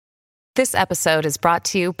This episode is brought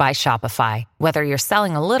to you by Shopify. Whether you're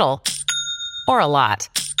selling a little or a lot,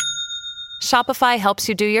 Shopify helps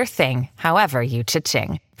you do your thing, however you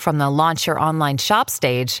cha-ching. From the launch your online shop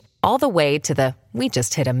stage, all the way to the we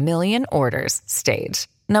just hit 1 million orders stage.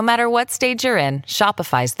 No matter what stage you're in,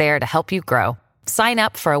 Shopify's there to help you grow. Sign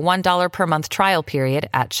up for a $1 per month trial period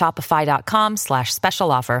at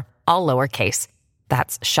shopify.com/special offer, all lowercase.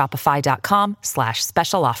 That's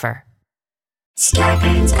shopify.com/special offer.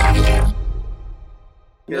 Scarpins Avenue.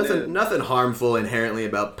 Nothing harmful inherently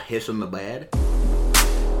about pissing the bed.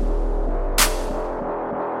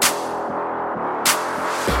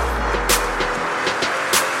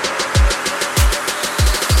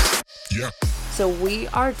 Yeah. So we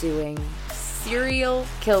are doing serial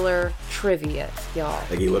killer trivia, y'all.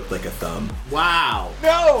 Like he looked like a thumb. Wow.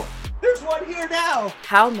 No! There's one here now!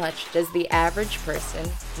 How much does the average person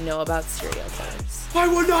know about serial killers? I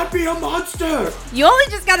will not be a monster! You only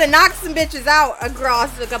just gotta knock some bitches out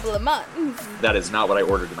across a couple of months. That is not what I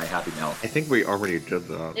ordered in my Happy Meal. I think we already did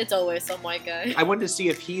that. It's always some white guy. I wanted to see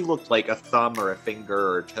if he looked like a thumb or a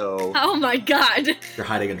finger or a toe. Oh my god. You're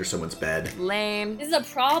hiding under someone's bed. Lame. This is a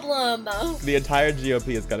problem. The entire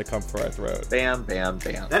GOP is gonna come for our throat. Bam, bam,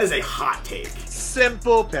 bam. That is a hot take.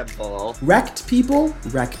 Simple pimple. Wrecked people,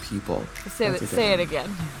 wreck people. Say it again.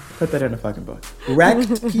 Put that in a fucking book.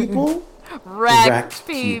 Wrecked people, Wrecked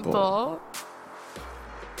people.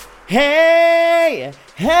 Hey!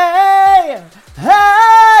 Hey!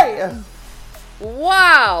 Hey!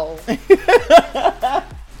 Wow.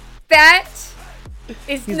 That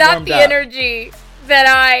is He's not warmed the up. energy that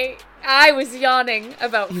I was yawning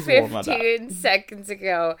about He's warmed up. 15 seconds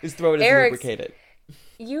ago. His throat is Eric's- lubricated.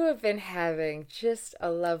 You have been having just a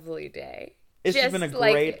lovely day. It's just just been a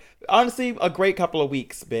like- great, honestly, a great couple of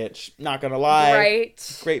weeks, bitch. Not gonna lie. Great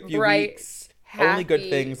few weeks. Only good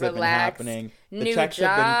happy, things have been relaxed, happening. The new checks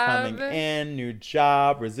job. have been coming in. New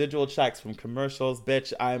job, residual checks from commercials.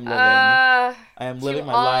 Bitch, I'm living. I am living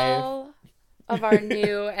my life. All of our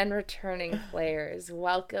new and returning players,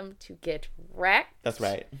 welcome to Get Wrecked. That's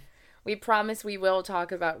right. We promise we will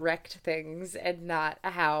talk about wrecked things and not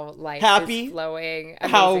how life Happy? is flowing.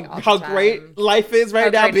 amazing all the How time. great life is right How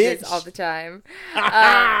now, great it bitch. is all the time.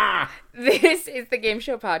 This is the game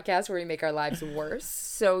show podcast where we make our lives worse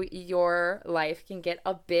so your life can get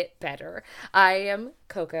a bit better. I am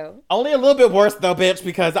Coco. Only a little bit worse though, bitch,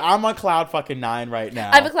 because I'm on cloud fucking 9 right now.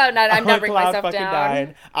 I'm a cloud nine. I'm on not bringing cloud myself fucking down.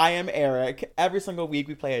 9. I am Eric. Every single week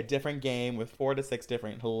we play a different game with 4 to 6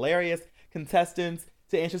 different hilarious contestants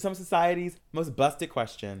to answer some of society's most busted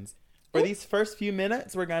questions. For these first few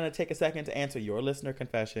minutes, we're going to take a second to answer your listener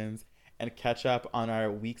confessions and catch up on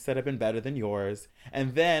our weeks that have been better than yours.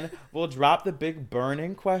 And then we'll drop the big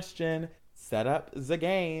burning question, set up the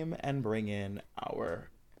game, and bring in our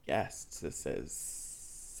guests.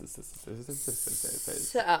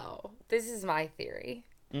 So, this is my theory.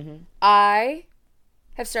 Mm-hmm. I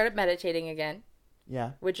have started meditating again,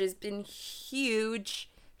 Yeah. which has been huge.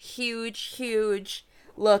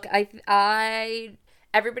 Look, I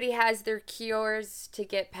everybody has their cures to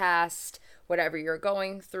get past whatever you're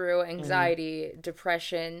going through, anxiety,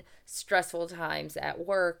 depression, stressful times at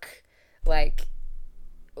work. Like,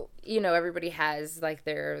 you know, everybody has like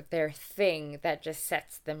their thing that just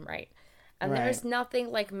sets them right. And Right. there's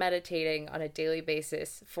nothing like meditating on a daily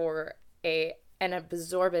basis for an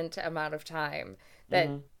absorbent amount of time that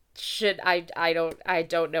I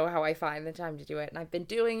don't know how I find the time to do it. And I've been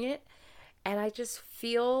doing it and I just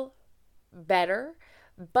feel better.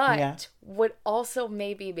 But Yeah. what also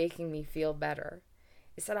may be making me feel better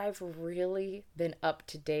is that I've really been up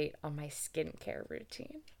to date on my skincare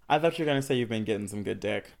routine. I thought you were going to say you've been getting some good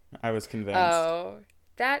dick. I was convinced. Oh,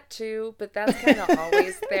 that too, but that's kind of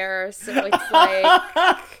always there. So it's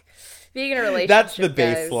like being in a relationship. That's the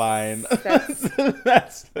guys, baseline.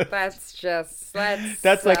 That's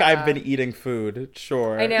That's like I've been eating food.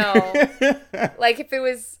 Sure. I know. Like if it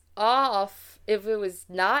was off, if it was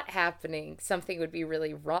not happening, something would be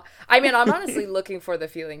really wrong. I mean, I'm honestly looking for the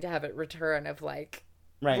feeling to have it return of like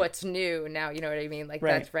Right. what's new now, you know what I mean? Like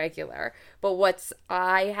Right. that's regular. But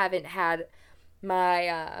I haven't had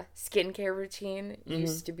my skincare routine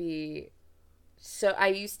used to be, so I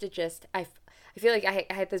used to just, I feel like I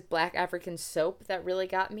had this Black African soap that really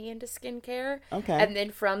got me into skincare. Okay. And then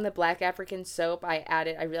from the Black African soap, I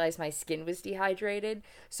realized my skin was dehydrated.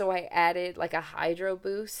 So I added like a hydro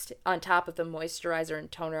boost on top of the moisturizer and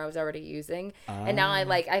toner I was already using. And now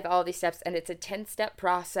I have all these steps and it's a 10-step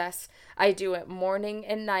process. I do it morning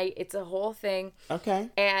and night. It's a whole thing. Okay.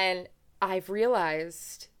 And I've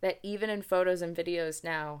realized that even in photos and videos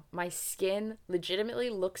now, my skin legitimately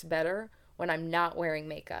looks better when I'm not wearing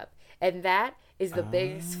makeup. And that is the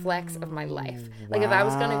biggest flex of my life. Like, if I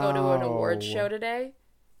was going to go to an award show today,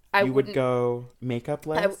 I would go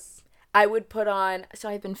makeupless? I would put on, so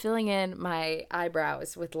I've been filling in my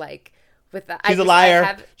eyebrows with She's a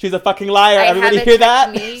liar. She's a fucking liar. Everybody hear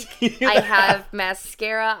that? I have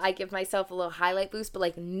mascara. I give myself a little highlight boost, but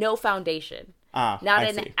like no foundation. Not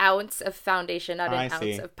an ounce of foundation, not an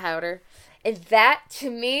ounce of powder. And that, to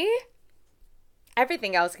me,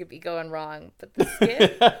 everything else could be going wrong. But the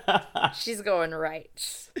skin, she's going right.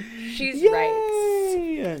 She's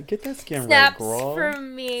right. Get that skin Snaps right, girl. for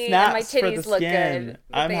me. Snaps and my for titties the look skin. good.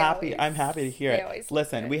 I'm happy to hear it. Always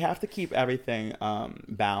Listen, we have to keep everything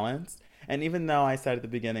balanced. And even though I said at the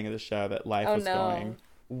beginning of the show that life was going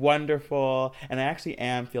wonderful, and I actually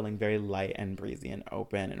am feeling very light and breezy and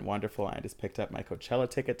open and wonderful. I just picked up my Coachella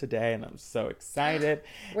ticket today, and I'm so excited.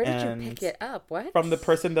 Where did you pick it up? What? From the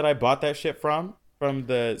person that I bought that shit from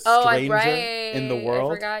the stranger in the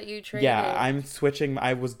world. I forgot you traded. Yeah, I'm switching.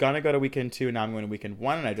 I was gonna go to weekend 2, now I'm going to weekend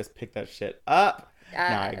 1, and I just picked that shit up.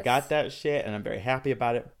 Now I got that shit, and I'm very happy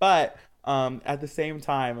about it. But at the same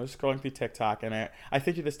time, I was scrolling through TikTok, and I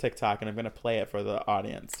sent you this TikTok, and I'm going to play it for the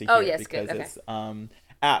audience to hear because it's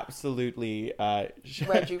absolutely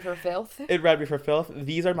read you for filth. It read me for filth.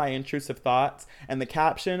 These are my intrusive thoughts, and the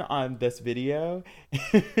caption on this video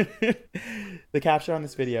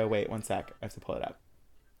wait 1 sec, I have to pull it up.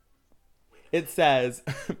 It says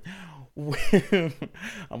why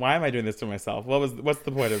am I doing this to myself? What's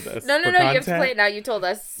the point of this? No, you have to play it now. You told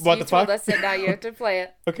us. What the fuck? You told us, and now you have to play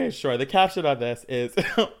it. Okay, sure. The caption on this is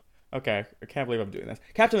okay, I can't believe I'm doing this.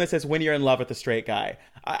 Caption on this says, "When you're in love with a straight guy."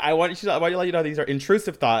 I want to let you know these are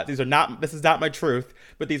intrusive thoughts. This is not my truth,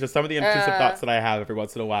 but these are some of the intrusive thoughts that I have every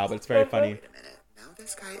once in a while, but it's very funny. Wait a minute. Now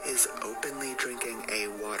this guy is openly drinking a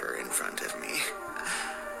water in front of me.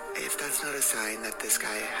 If that's not a sign that this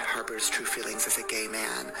guy harbors true feelings as a gay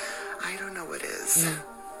man, I don't know what is.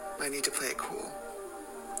 I need to play it cool.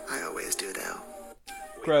 I always do, though.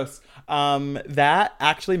 Gross. That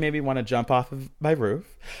actually made me want to jump off of my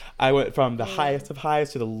roof. I went from the highest of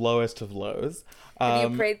highs to the lowest of lows.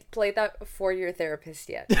 Have you played that for your therapist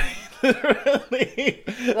yet? Literally,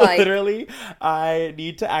 I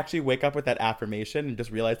need to actually wake up with that affirmation and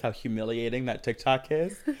just realize how humiliating that TikTok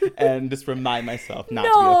is, and just remind myself not to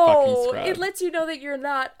be a fucking scrub. It lets you know that you're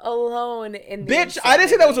not alone in the Bitch, I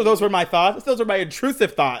didn't say those were my thoughts. Those are my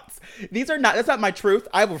intrusive thoughts. That's not my truth.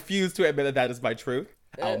 I refuse to admit that is my truth.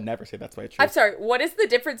 I'll never say that's my truth. I'm sorry. What is the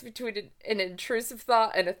difference between an intrusive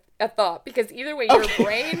thought and a thought? Because either way, your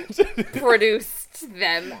brain produced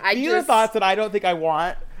them. These are thoughts that I don't think I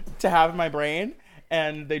want to have in my brain,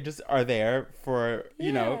 and they just are there for,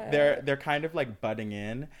 you know, they're kind of like butting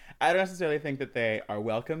in. I don't necessarily think that they are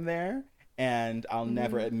welcome there, and I'll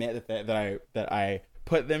never admit that I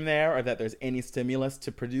put them there or that there's any stimulus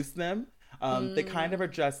to produce them. They kind of are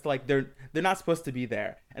just like, they're not supposed to be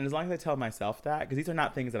there. And as long as I tell myself that, because these are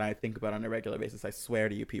not things that I think about on a regular basis, I swear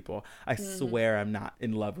to you people, I swear I'm not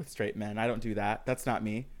in love with straight men. I don't do that. That's not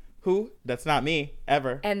me. Who? That's not me,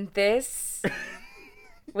 ever. And this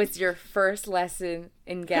was your first lesson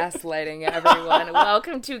in gaslighting, everyone.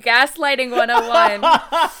 Welcome to Gaslighting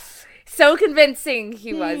 101. So convincing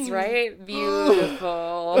he was, right?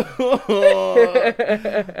 Beautiful.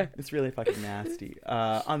 It's really fucking nasty.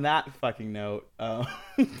 On that fucking note,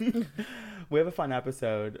 we have a fun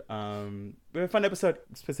episode. We have a fun episode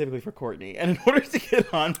specifically for Courtney. And in order to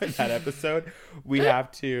get on with that episode, we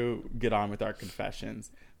have to get on with our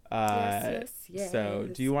confessions. Yes. So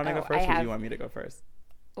do you want to go first or do you want me to go first?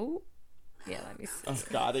 Oh, yeah, let me see. Oh,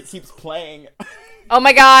 God, it keeps playing. Oh,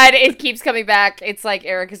 my God, it keeps coming back. It's like,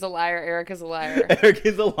 Eric is a liar, Eric is a liar. Eric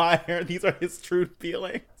is a liar. These are his true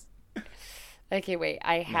feelings. Okay, wait,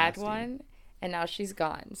 I had one, and now she's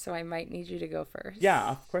gone, so I might need you to go first. Yeah,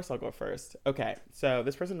 of course I'll go first. Okay, so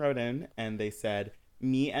this person wrote in, and they said,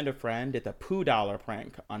 me and a friend did the poo dollar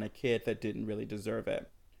prank on a kid that didn't really deserve it.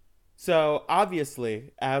 So,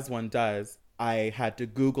 obviously, as one does, I had to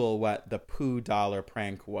Google what the poo dollar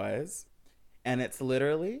prank was. And it's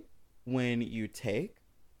literally when you take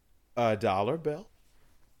a dollar bill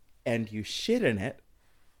and you shit in it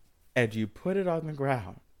and you put it on the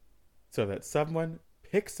ground so that someone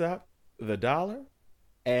picks up the dollar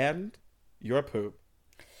and your poop.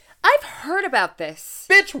 I've heard about this.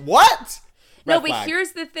 Bitch, what? No, but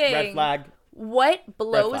here's the thing. Red flag. What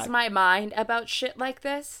blows my mind about shit like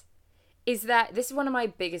this is that this is one of my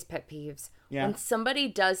biggest pet peeves. Yeah. When somebody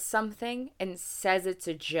does something and says it's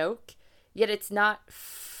a joke, yet it's not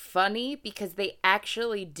funny because they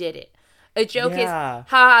actually did it. A joke is,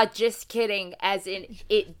 ha, just kidding, as in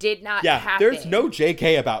it did not happen. There's no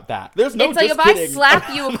JK about that. There's no It's like just if kidding. I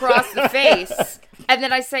slap you across the face and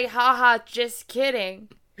then I say, haha, just kidding.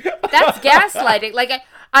 That's gaslighting. Like,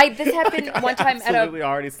 this happened one time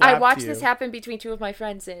I watched this happen between two of my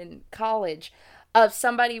friends in college.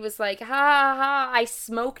 Somebody was like, ha ha, I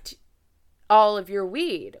smoked all of your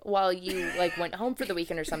weed while you like went home for the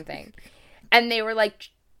weekend or something. And they were like,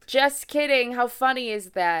 just kidding. How funny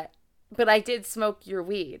is that? But I did smoke your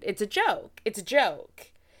weed. It's a joke. It's a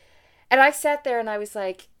joke. And I sat there and I was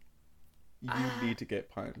like, you need to get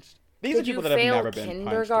punched. These are people that have never been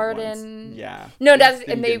kindergarten? punched once. Yeah. No,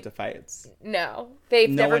 and they into fights. No, they've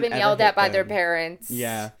never been yelled at by their parents.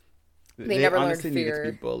 Yeah. They never honestly learned fear. Needed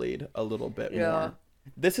to be bullied a little bit more.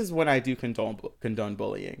 This is when I do condone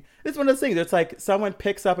bullying. It's one of those things. It's like someone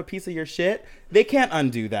picks up a piece of your shit. They can't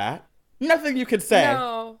undo that. Nothing you can say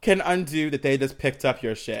can undo that they just picked up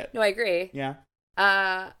your shit. No, I agree. Yeah.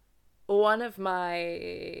 One of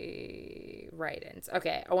my write-ins.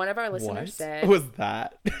 Okay, one of our listeners said... What was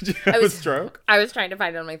that? Did you have a stroke? I was trying to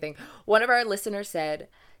find it on my thing. One of our listeners said,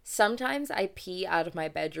 sometimes I pee out of my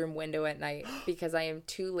bedroom window at night because I am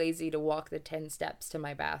too lazy to walk the 10 steps to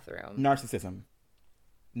my bathroom. Narcissism.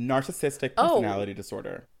 Narcissistic personality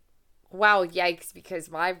disorder. Wow, yikes,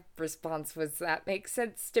 because my response was, that makes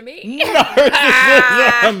sense to me.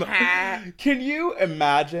 Narcissism! Can you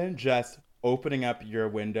imagine just opening up your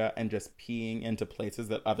window and just peeing into places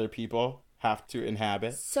that other people have to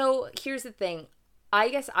inhabit? So here's the thing. I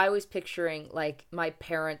guess I was picturing like my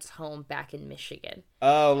parents' home back in Michigan.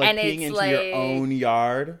 Oh, like peeing into your own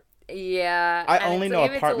yard? Yeah. I only know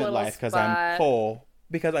apartment life because I'm poor.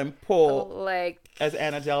 Because I'm poor. Like, as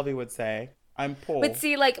Anna Delvey would say, I'm poor. But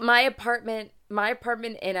see, like my apartment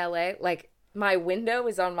in LA, like my window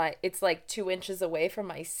is it's like 2 inches away from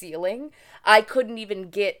my ceiling. I couldn't even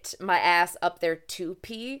get my ass up there to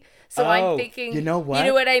pee. So I'm thinking, you know what? You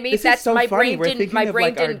know what I mean? That's so my funny. brain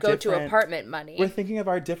didn't go to apartment money. We're thinking of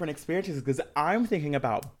our different experiences because I'm thinking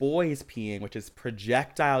about boys peeing, which is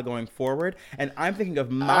projectile going forward, and I'm thinking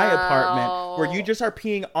of my apartment where you just are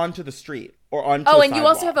peeing onto the street or onto the sidewalk. You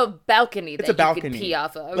also have a balcony that you can pee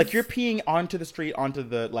off of. Like you're peeing onto the street, onto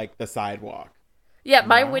the sidewalk. Yeah,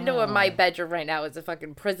 my window in my bedroom right now is a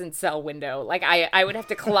fucking prison cell window. Like, I would have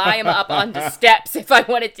to climb up on the steps if I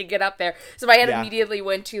wanted to get up there. So my head immediately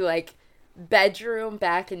went to, like, bedroom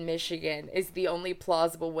back in Michigan is the only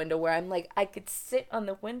plausible window where I'm like, I could sit on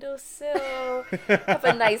the windowsill, have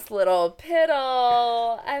a nice little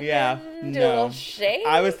piddle, and then do a little shake.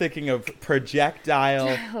 I was thinking of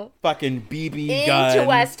projectile, fucking BB gun. Into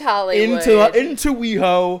West Hollywood. Into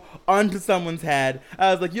WeHo, onto someone's head.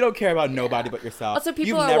 I was like, you don't care about nobody but yourself. Also,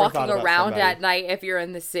 people are walking around at night if you're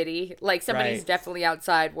in the city. Like, somebody's definitely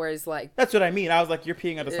outside, whereas, like... That's what I mean. I was like, you're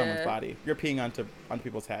peeing onto someone's body. You're peeing onto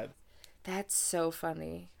people's heads. That's so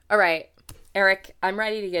funny. All right, Eric, I'm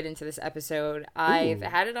ready to get into this episode. I've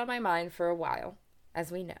had it on my mind for a while,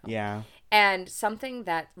 as we know. Yeah. And something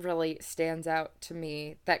that really stands out to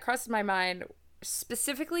me that crosses my mind,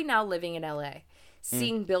 specifically now living in LA,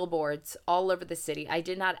 seeing billboards all over the city. I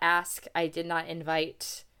did not ask, I did not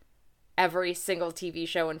invite every single TV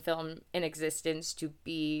show and film in existence to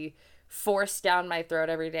be forced down my throat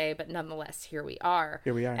every day, but nonetheless, here we are.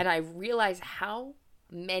 Here we are. And I realize how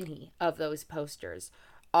many of those posters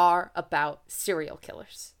are about serial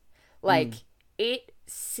killers. Like, it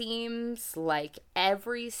seems like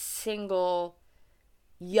every single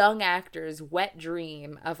young actor's wet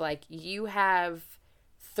dream of, like, you have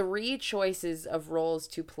 3 choices of roles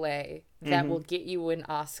to play that will get you an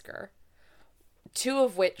Oscar. 2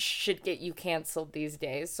 of which should get you canceled these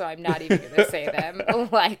days, so I'm not even going to say them.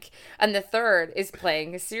 Like, and the 3rd is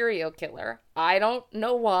playing a serial killer. I don't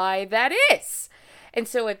know why that is. And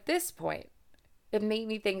so at this point, it made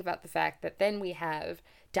me think about the fact that then we have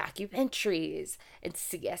documentaries and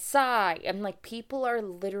CSI, and like people are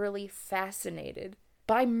literally fascinated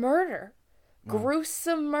by murder,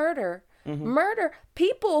 gruesome murder, murder,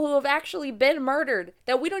 people who have actually been murdered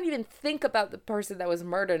that we don't even think about the person that was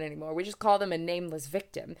murdered anymore. We just call them a nameless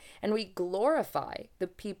victim, and we glorify the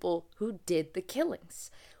people who did the killings,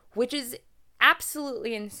 which is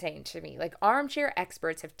absolutely insane to me. Like, armchair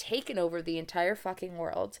experts have taken over the entire fucking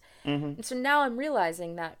world. And so now I'm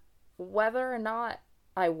realizing that whether or not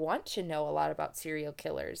I want to know a lot about serial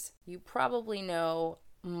killers, you probably know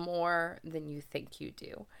more than you think you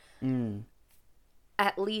do.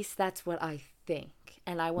 At least that's what I think.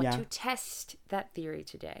 And I want to test that theory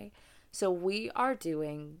today. So we are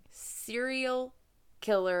doing serial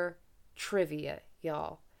killer trivia,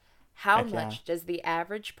 y'all. How much does the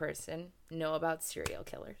average person know about serial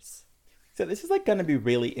killers? So this is like going to be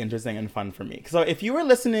really interesting and fun for me. So if you were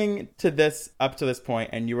listening to this up to this point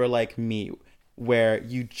and you were like me, where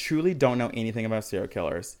you truly don't know anything about serial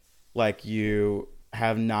killers, like you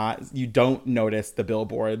you don't notice the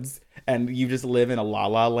billboards, and you just live in a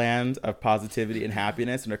la land of positivity and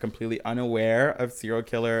happiness and are completely unaware of serial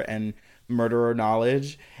killer and murderer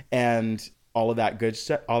knowledge and all of that good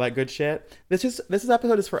shit. This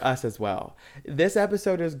episode is for us as well. This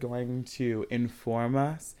episode is going to inform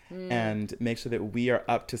us and make sure that we are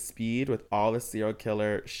up to speed with all the serial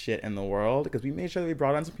killer shit in the world, because we made sure that we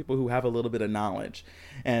brought on some people who have a little bit of knowledge,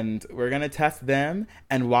 and we're going to test them.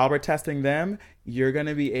 And while we're testing them, you're going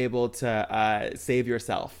to be able to save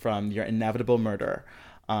yourself from your inevitable murder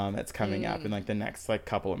that's coming up in like the next like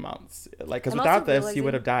couple of months. Like, because without this, you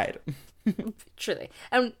would have died. Truly.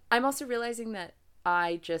 And I'm also realizing that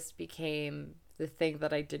I just became the thing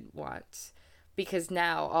that I didn't want, because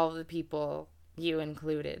now all the people, you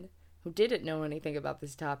included, who didn't know anything about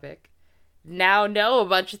this topic now know a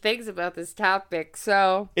bunch of things about this topic.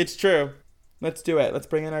 So it's true. Let's do it. Let's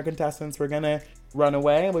bring in our contestants. We're gonna run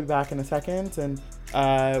away and we'll be back in a second, and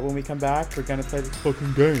when we come back, we're gonna play this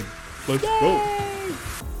fucking game. Let's go.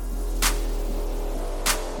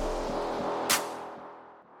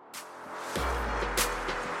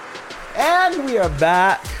 And we are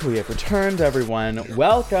back. We have returned, everyone.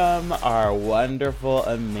 Welcome our wonderful,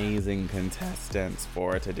 amazing contestants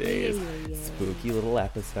for today's spooky little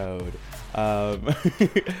episode.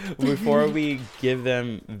 Before we give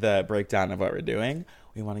them the breakdown of what we're doing,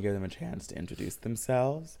 we want to give them a chance to introduce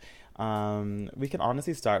themselves. We can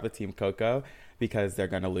honestly start with Team Coco because they're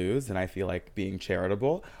going to lose, and I feel like being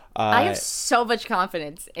charitable. I have so much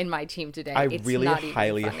confidence in my team today. I really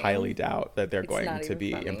highly doubt that they're going to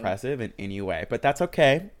be impressive in any way, but that's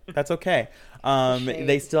okay. That's okay.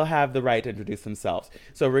 They still have the right to introduce themselves.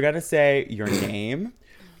 So we're going to say your name,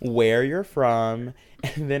 where you're from,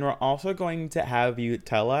 and then we're also going to have you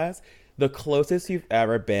tell us the closest you've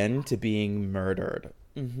ever been to being murdered.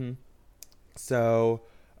 So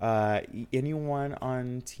anyone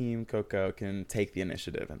on Team Coco can take the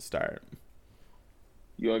initiative and start.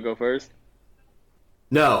 You want to go first?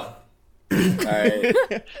 No. All right.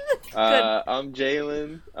 I'm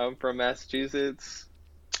Jalen. I'm from Massachusetts.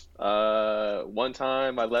 One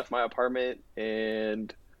time I left my apartment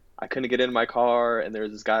and I couldn't get into my car, and there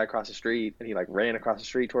was this guy across the street, and he like ran across the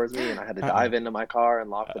street towards me, and I had to dive into my car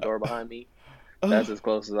and lock the door behind me. That's as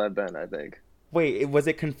close as I've been, I think. Wait, was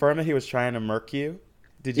it confirmed that he was trying to murk you?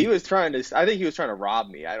 I think he was trying to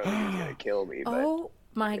rob me. I don't think he was going to kill me, but oh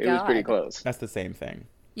my God. It was pretty close. That's the same thing.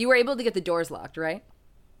 You were able to get the doors locked, right?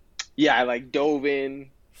 Yeah, I like dove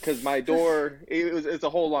in because my door. It's a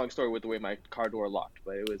whole long story with the way my car door locked,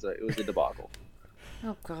 but it was a debacle.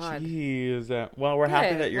 Oh God. Jeez. Well, we're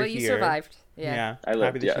happy that you're here. Well, you survived. Yeah. I lived,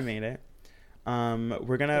 happy that you made it.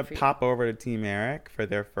 We're gonna pop over to Team Eric for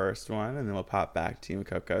their first one, and then we'll pop back to Team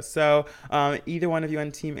Coco. So, either one of you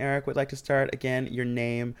on Team Eric would like to start. Again, your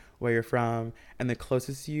name, where you're from, and the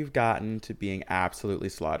closest you've gotten to being absolutely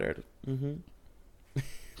slaughtered. All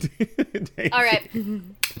right.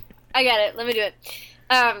 I got it. Let me do it.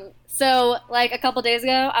 So, like a couple days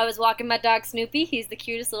ago, I was walking my dog Snoopy. He's the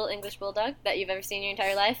cutest little English bulldog that you've ever seen in your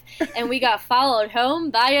entire life. And we got followed home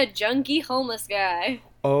by a junky homeless guy.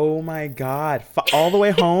 Oh my God. All the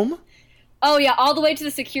way home? Oh yeah, all the way to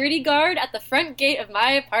the security guard at the front gate of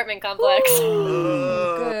my apartment complex.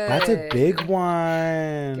 Good. That's a big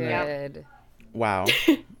one. Good. Wow.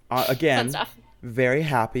 Again, very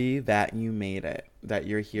happy that you made it, that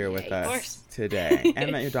you're here with us today,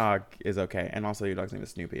 and that your dog is okay. And also your dog's name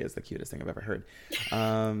is Snoopy is the cutest thing I've ever heard.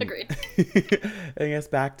 Agreed. I guess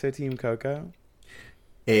back to Team Coco.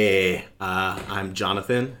 Hey, I'm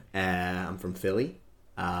Jonathan, and I'm from Philly.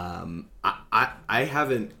 I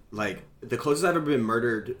haven't, like, the closest I've ever been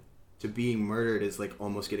murdered to being murdered is, like,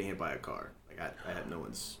 almost getting hit by a car. Like, I had no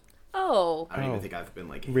one's... Oh. I don't even think I've been,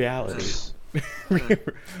 like... Reality.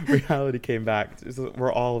 Reality came back.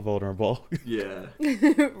 We're all vulnerable. Yeah.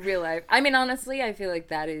 Real life. I mean, honestly, I feel like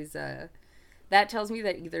that is... that tells me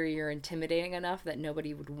that either you're intimidating enough that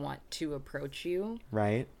nobody would want to approach you.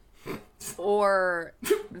 Right. Or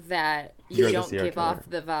that you don't give off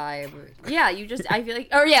the vibe. Yeah, you just, I feel like,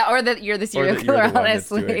 or that you're the serial killer,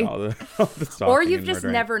 honestly. All the or you've just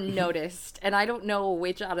never noticed, and I don't know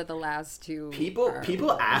which out of the last two. People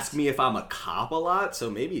ask me if I'm a cop a lot,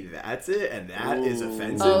 so maybe that's it, and that is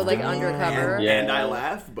offensive. Oh, like undercover? And I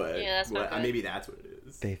laugh, but maybe that's what it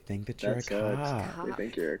is. They think that you're a cop. They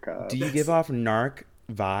think you're a cop. Do you give off narc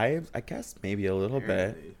vibes? I guess maybe a little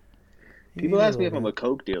bit. People ask me if I'm a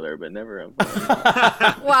coke dealer, but never.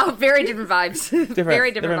 Wow, very different vibes.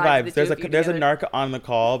 Very different vibes. There's a narc on the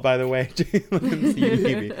call, by the way.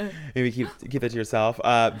 maybe keep it to yourself.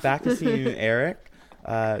 Back to see you, Eric,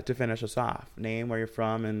 to finish us off. Name, where you're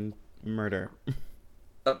from, and murder.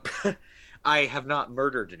 I have not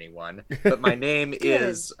murdered anyone, but my name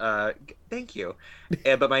is thank you.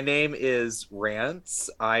 But my name is Rance.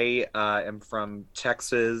 I am from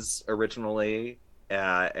Texas originally,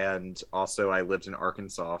 and also I lived in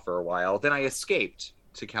Arkansas for a while. Then I escaped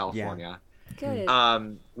to California. Good.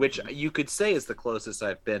 Which you could say is the closest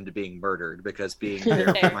I've been to being murdered, because being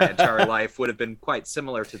there for my entire life would have been quite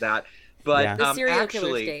similar to that. But the serial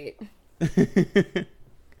actually, killer state.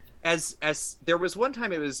 as there was one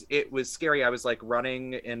time it was scary. I was like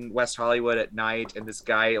running in West Hollywood at night, and this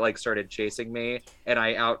guy like started chasing me, and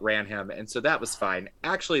I outran him, and so that was fine.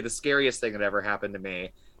 Actually, the scariest thing that ever happened to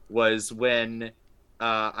me was when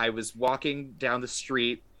I was walking down the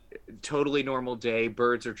street. Totally normal day,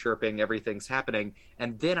 birds are chirping, everything's happening,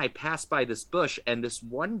 and then I passed by this bush, and this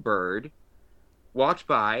one bird walked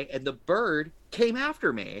by, and the bird came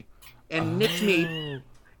after me and nicked me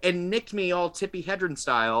all Tippi Hedren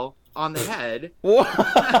style on the head.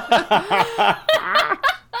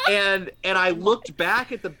 and I looked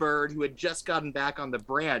back at the bird who had just gotten back on the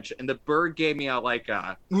branch, and the bird gave me out like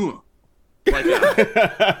a yeah,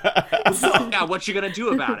 what you gonna do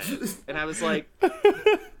about it? And I was like,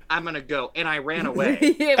 I'm gonna go, and I ran away.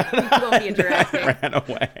 We won't be interacting. Ran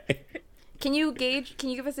away. Can you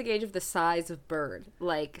give us a gauge of the size of bird?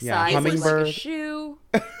 Like Yeah, size of like a hummingbird. shoe?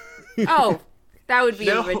 Oh, that would be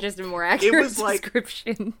just a more accurate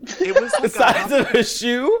description. It was like The size of a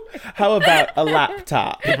shoe? How about a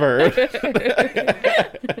laptop bird?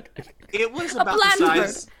 It was about the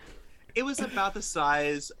size. It was about the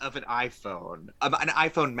size of an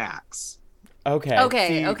iPhone Max. Okay.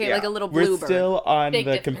 Okay, like a little blue We're bird. still on Big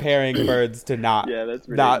the difference. comparing birds to not that's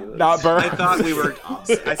not ridiculous. birds.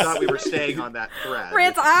 I thought we were staying on that thread.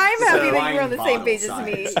 Rance, I'm happy So- that you're on the same page as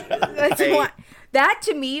me. That's why. That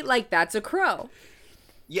to me, like that's a crow.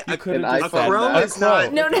 Yeah, You could've An just iPhone said crow that. is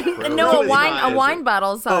not- No, Crow a is wine not-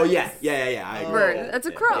 bottle size. Oh yeah. I agree. Bird. That's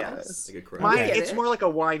a crow. Yes. Like a crow. Mine, get it's it. more like a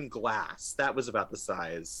wine glass. That was about the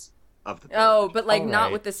size of the bird. Oh, but like All not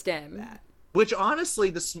right. with the stem. Which honestly,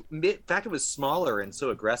 the fact it was smaller and so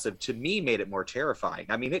aggressive to me made it more terrifying.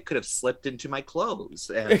 I mean, it could have slipped into my clothes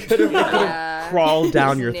and It could have Yeah. crawled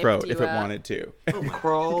down your Snipped throat you if it up. wanted to.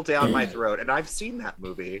 crawl down my throat. And I've seen that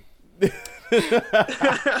movie.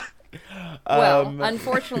 Well,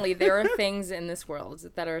 unfortunately, there are things in this world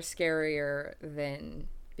that are scarier than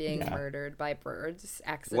being Yeah. murdered by birds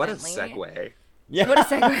What a accidentally. segue. Yeah. What a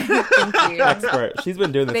segue. Thank you. Expert. She's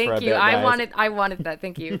been doing this for a Thank you. bit, guys. I wanted that.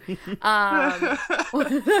 Thank you. I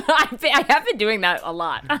have been doing that a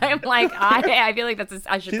lot. I'm like, I feel like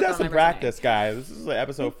I should. She's put had on some my resume. practice, guys. This is like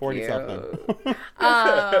episode 40 something.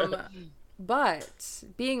 But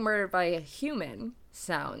being murdered by a human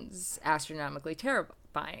sounds astronomically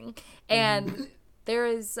terrifying, and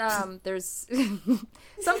there's something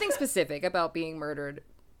specific about being murdered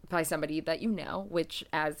by somebody that you know, which,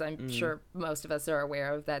 as I'm sure most of us are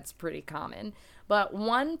aware of, that's pretty common. But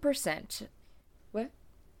 1%. What?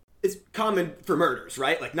 It's common for murders,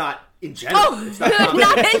 right? Like not in general. Oh, it's not common.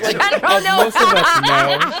 not in general. As No. most of us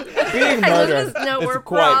know, being murdered No, is we're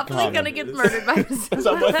quite probably common. gonna get murdered by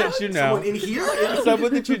Someone that you know. Someone in here?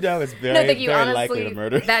 Someone that you know is very, No, thank you. very Honestly, likely to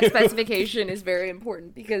murder. that specification is very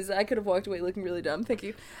important because I could have walked away looking really dumb. Thank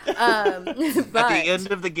you. But At the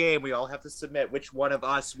end of the game, we all have to submit which one of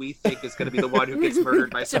us we think is going to be the one who gets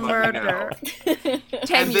murdered by to someone we know. murder. 10 And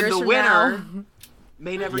then years the from winner now.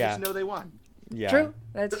 may never Yeah. get to know they won. Yeah. True.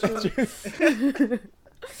 That's true.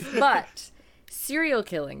 But serial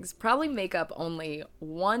killings probably make up only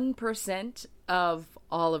 1% of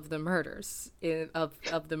all of the murders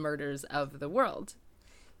of the murders of the world.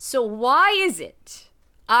 So why is it?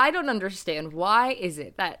 I don't understand. Why is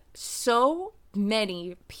it that so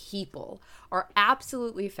many people are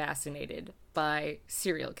absolutely fascinated by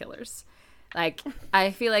serial killers? Like,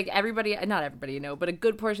 I feel like everybody, not everybody you know, but a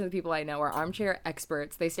good portion of the people I know are armchair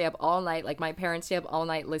experts. They stay up all night. Like, my parents stay up all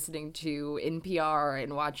night listening to NPR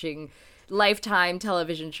and watching Lifetime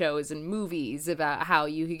television shows and movies about how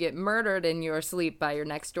you could get murdered in your sleep by your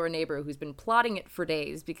next door neighbor who's been plotting it for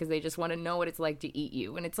days because they just want to know what it's like to eat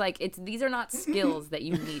you. And it's like, these are not skills that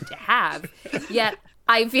you need to have, yet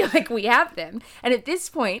I feel like we have them. And at this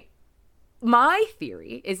point, my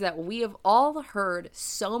theory is that we have all heard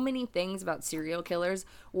so many things about serial killers,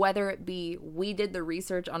 whether it be we did the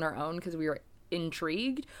research on our own because we were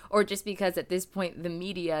intrigued, or just because at this point the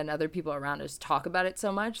media and other people around us talk about it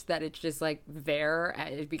so much that it's just like there,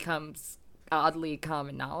 it becomes oddly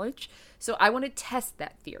common knowledge. So I want to test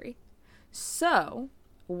that theory. So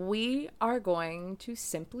we are going to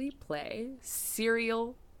simply play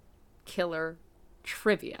serial killer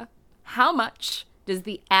trivia. How much does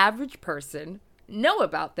the average person know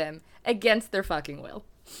about them against their fucking will?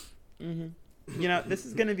 You know, this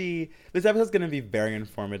episode's gonna be very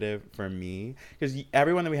informative for me because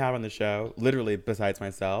everyone that we have on the show, literally besides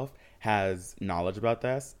myself, has knowledge about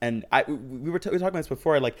this. And we were talking about this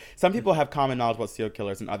before. Like, some people have common knowledge about serial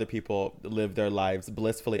killers, and other people live their lives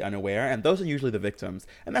blissfully unaware. And those are usually the victims,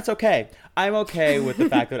 and that's okay. I'm okay with the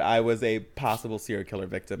fact that I was a possible serial killer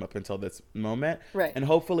victim up until this moment. Right. And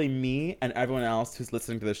hopefully, me and everyone else who's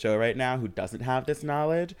listening to the show right now who doesn't have this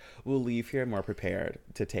knowledge will leave here more prepared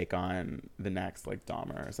to take on the next, like,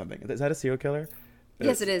 Dahmer or something. Is that a serial killer?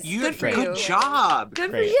 Yes, it is. Good for you. Good job. Good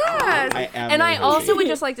for Great. you. Yes. I am And really I also happy. would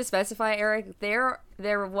just like to specify, Eric, there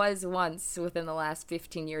was once within the last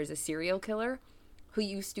 15 years a serial killer who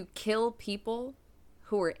used to kill people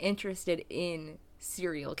who were interested in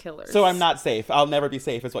serial killers. So I'm not safe. I'll never be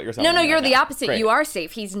safe is what you're saying. No, me you're right the now. opposite. Great. You are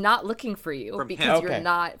safe. He's not looking for you From because him. you're Okay.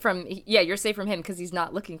 not from. Yeah, you're safe from him because he's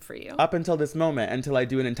not looking for you. Up until this moment, until I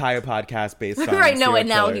do an entire podcast based on Right. No, serial and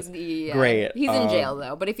now killers. he's Great. He's in jail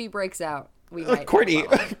though. But if he breaks out, we might. Courtney,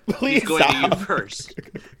 please He's going stop. to you first.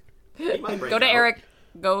 Go to Eric.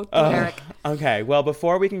 Go to Eric. Okay, well,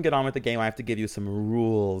 before we can get on with the game, I have to give you some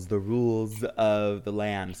rules, the rules of the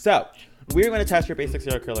land. So, we're going to test your basic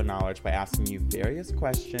serial killer knowledge by asking you various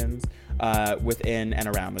questions within and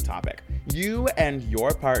around the topic. You and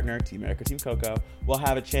your partner, Team Eric or Team Coco, will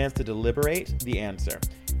have a chance to deliberate the answer.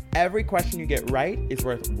 Every question you get right is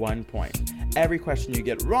worth 1 point. Every question you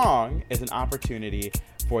get wrong is an opportunity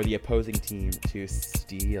for the opposing team to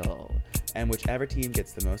steal. And whichever team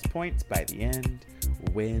gets the most points by the end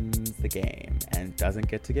wins the game and doesn't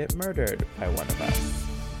get to get murdered by one of us.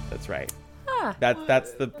 That's right.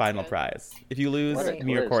 That's the final prize. If you lose, What a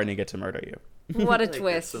me or twist. Courtney get to murder you. What a Like,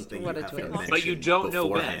 twist. that's something What you a have to twist. mention But you don't know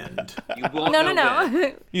when. beforehand. You won't No, know no, when.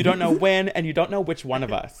 no. You don't know when, and you don't know which one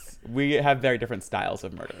of us. We have very different styles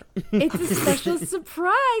of murder. It's a special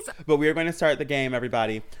surprise. But we are going to start the game,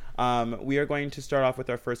 everybody. We are going to start off with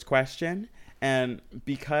our first question. And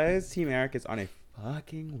because Team Eric is on a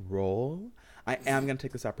fucking roll, I am going to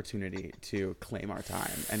take this opportunity to claim our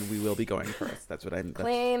time. And we will be going first. That's what I'm...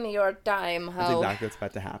 Claim your time, ho. That's exactly what's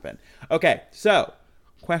about to happen. Okay, so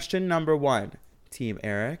question number 1. Team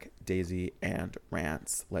Eric, Daisy, and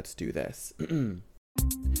Rance. Let's do this.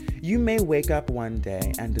 You may wake up one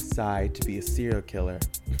day and decide to be a serial killer.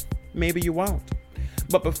 Maybe you won't.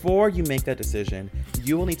 But before you make that decision,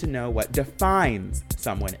 you will need to know what defines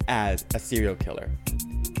someone as a serial killer.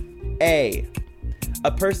 A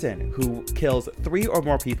person who kills 3 or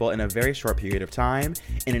more people in a very short period of time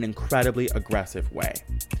in an incredibly aggressive way.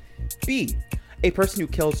 B, a person who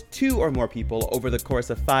kills 2 or more people over the course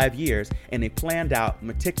of 5 years in a planned out,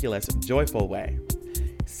 meticulous, joyful way.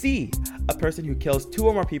 C, a person who kills 2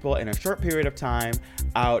 or more people in a short period of time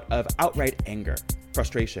out of outright anger,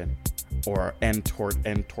 frustration, and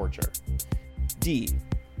torture. D,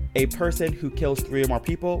 a person who kills 3 or more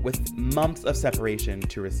people with months of separation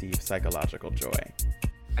to receive psychological joy.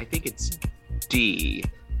 I think it's D,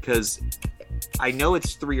 because I know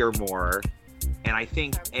it's 3 or more, and I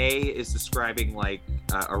think A is describing like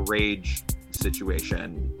a rage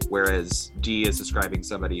situation, whereas D is describing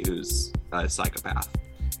somebody who's a psychopath.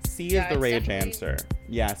 C is the rage answer.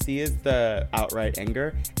 Yeah, C is the outright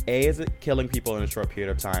anger. A is killing people in a short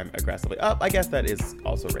period of time aggressively. Oh, I guess that is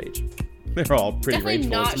also rage. They're all pretty Definitely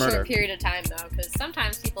rageful. not It's murder. short period of time though, because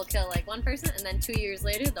sometimes people kill like one person, and then 2 years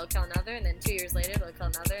later they'll kill another, and then 2 years later they'll kill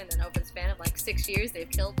another, and then over the span of like 6 years they've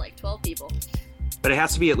killed like 12 people. But it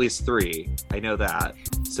has to be at least 3. I know that.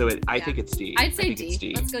 So I think it's D. I'd I say think D. it's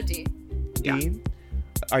D. Let's go D. D?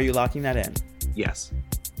 Are you locking that in? Yes.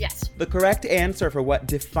 Yes. The correct answer for what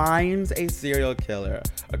defines a serial killer,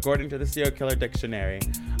 according to the Serial Killer Dictionary,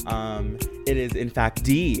 it is in fact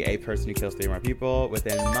D, a person who kills 3 or more people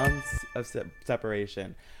within months of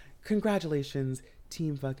separation. Congratulations,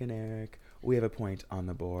 Team fucking Eric. We have a point on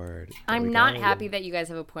the board. There I'm we not go. happy that you guys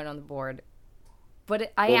have a point on the board.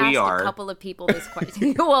 But I Well, we asked are. a couple of people this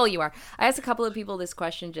question. Well, you are. I asked a couple of people this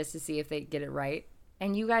question just to see if they get it right.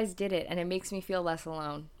 And you guys did it. And it makes me feel less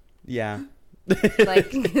alone. Yeah.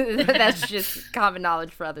 Like, that's just common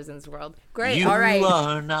knowledge for others in this world. Great. You All right.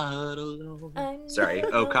 are not alone. Sorry.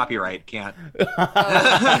 Oh, copyright. Can't. We'll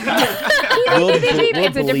It's a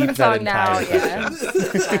different bleep that song now. entire Yeah.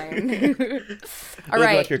 Fine. All Look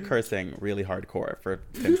right. like you're cursing really hardcore for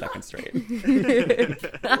 10 seconds straight.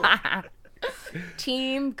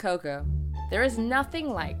 Team Coco. There is nothing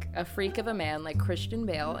like a freak of a man like Christian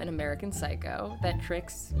Bale in American Psycho that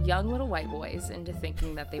tricks young little white boys into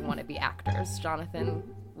thinking that they want to be actors. Jonathan,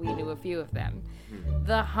 we knew a few of them.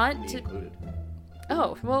 The hunt to...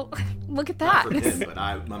 Oh, well, look at Not that. from him, but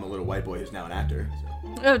I'm a little white boy who's now an actor.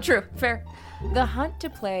 So. Oh, true. Fair. The hunt to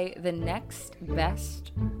play the next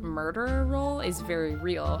best murderer role is very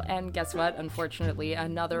real. And guess what? Unfortunately,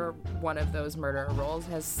 another one of those murderer roles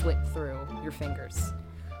has slipped through your fingers.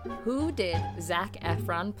 Who did Zac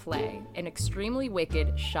Efron play in Extremely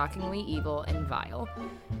Wicked, Shockingly Evil, and Vile?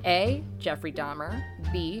 A. Jeffrey Dahmer.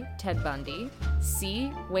 B. Ted Bundy.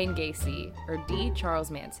 C. Wayne Gacy. Or D. Charles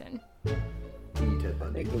Manson? Ted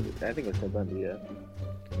Bundy. I think it's Ted Bundy, yeah.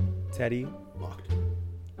 Teddy. Locked.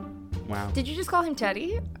 Wow. Did you just call him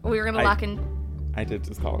Teddy? We were gonna lock in. I did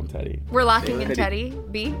just call him Teddy. We're locking in Teddy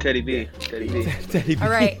B. Teddy B. Teddy B. Teddy B. All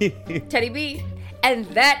right, Teddy B. And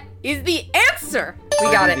that is the answer.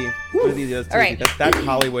 We got it. What are these? All right. That's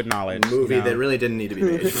Hollywood knowledge. Movie you know? that really didn't need to be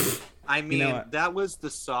made. I mean, You know what? that was the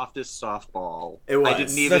softest softball. It was. I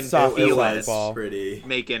didn't The even softest feel softball. it Pretty.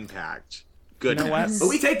 make impact. You know what? But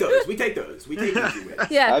we take those. We take those. We take easy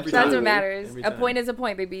wins. Yeah, Absolutely. that's what matters. Every A time. point is a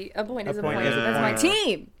point, baby. A point is a point. point is a That's my point.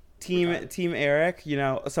 team. Team Eric, you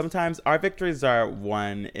know, sometimes our victories are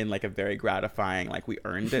won in like a very gratifying, like we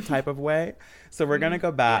earned it type of way. So we're gonna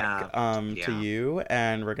go back to Yeah. you,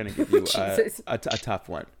 and we're gonna give you Jesus. a tough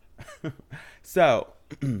one. So,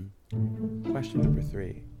 question number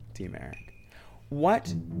 3, Team Eric.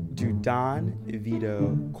 What do Don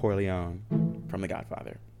Vito Corleone from The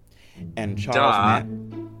Godfather and Charles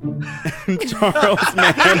Charles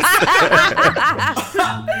Manson?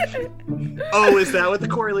 Oh, is that what the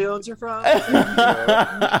Corleones are from?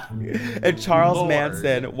 And Charles Lord.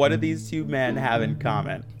 Manson, what do these two men have in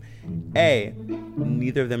common? A,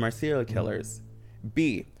 neither of them are serial killers.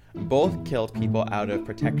 B, both killed people out of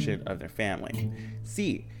protection of their family.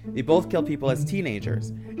 C, they both killed people as teenagers.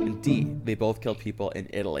 And D, they both killed people in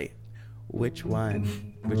Italy. Which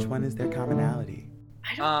one? Which one is their commonality?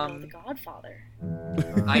 I don't know The Godfather.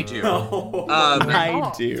 I do. I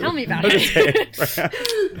Oh, do. tell me about it.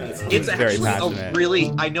 It's very actually passionate. a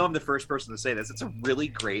really. I know I'm the first person to say this. It's a really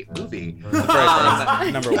great movie. The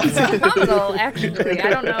first number one. Puzzle, actually. I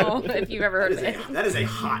don't know if you've ever heard of it. That is a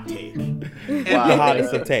hot take. The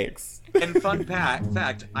hottest of takes. And fun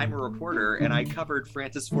fact, I'm a reporter, and I covered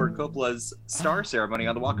Francis Ford Coppola's star ceremony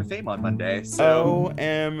on the Walk of Fame on Monday. So,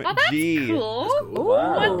 OMG. Oh, that's cool. Ooh.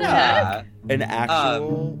 What the heck? An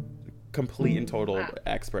actual complete and total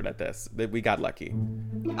expert at this. We got lucky.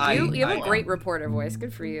 You have a great reporter voice.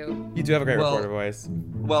 Good for you. You do have a great Well, reporter voice.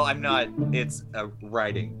 Well, I'm not. It's a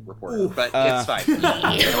writing reporter, but it's fine.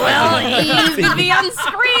 Well, you could be on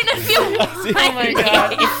screen if you want. Oh my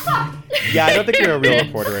god. Yeah, I don't think you're a real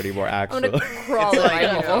reporter anymore, I'm actually. gonna crawl in my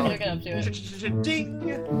hole. Look up to it. Ding.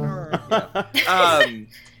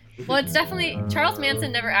 Well, it's definitely Charles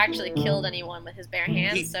Manson never actually killed anyone with his bare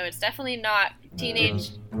hands, so it's definitely not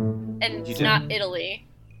teenage, and He it's did. not Italy.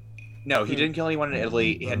 No, he didn't kill anyone in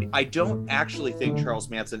Italy, and I don't actually think Charles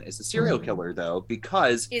Manson is a serial killer, though,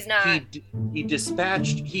 because He's not. he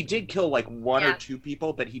dispatched. He did kill like one or Yeah. two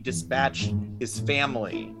people, but he dispatched his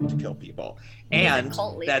family to kill people, He's a and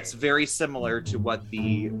cult leader. that's very similar to what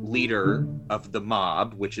the leader of the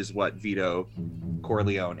mob, which is what Vito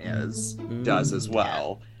Corleone does as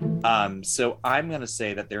well. So I'm gonna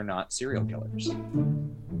say that they're not serial killers.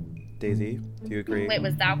 Daisy, do you agree? Wait,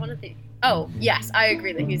 was that one of the? Oh, yes, I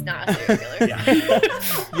agree that he's not a serial killer.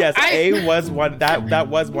 Yes, A was one. That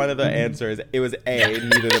was one of the answers. It was A.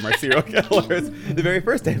 Neither of them are serial killers. The very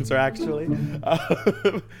first answer, actually.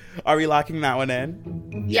 Are we locking that one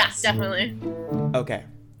in? Yes, definitely. Okay.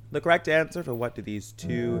 The correct answer for what do these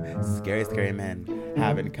two scary men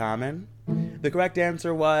have in common? The correct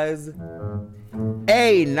answer was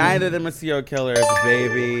A. Neither of them are serial killers,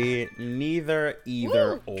 baby. Neither,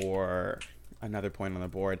 either, or. Another point on the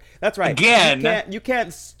board. That's right. Again. You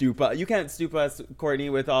can't stoop us,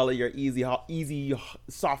 Courtney, with all of your easy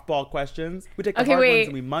softball questions. We take the Okay, hard wait. ones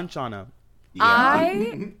and we munch on them.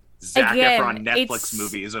 Zac Again, Efron Netflix it's-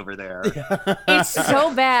 movies over there. It's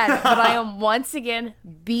so bad, but I am once again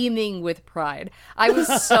beaming with pride. I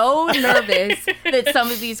was so nervous that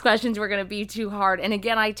some of these questions were going to be too hard. And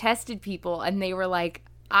again, I tested people and they were like,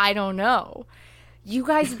 I don't know. You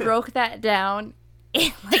guys broke that down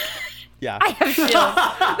in like... Yeah. I have chills.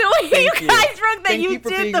 The way you guys broke that, Thank you you for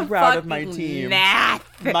did being the proud of my fucking team.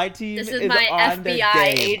 math. My team This is is my on their FBI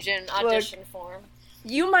game. agent audition form.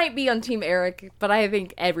 You might be on Team Eric, but I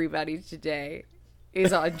think everybody today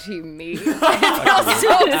is on Team me. It feels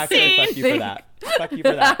so Actually, fuck you for seen. that. Fuck you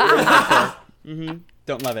for that. Mm-hmm.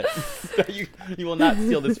 Don't love it. you will not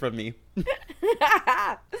steal this from me.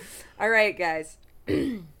 All right, guys.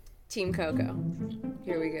 Team Coco.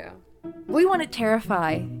 Here we go. We want to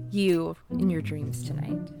terrify you in your dreams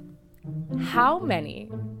tonight. How many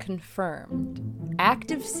confirmed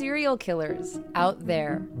active serial killers out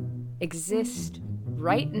there exist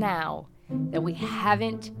right now that we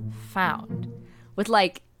haven't found? With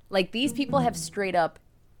like these people have straight up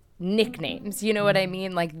nicknames, you know what I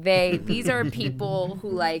mean? Like these are people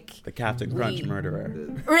who like the Captain Crunch murderer.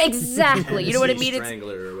 Exactly. You know what I mean?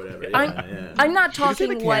 Strangler or whatever. I'm not Did you say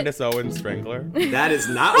talking the what Candace Owens Strangler? That is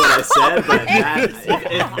not what I said, but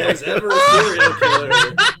if there's ever a serial killer.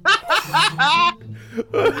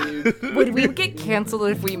 Would we get canceled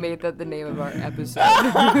if we made that the name of our episode?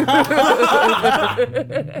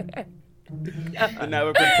 The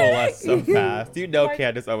network would pull us so fast. You know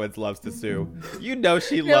Candace Owens loves to sue. You know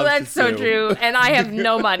she loves that's to so sue. true. And I have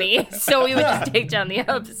no money, so we would just take down the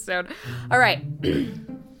episode. All right.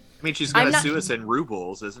 I mean, she's gonna not- sue us in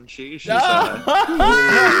rubles, isn't she? She's, Got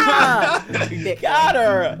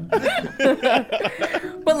her.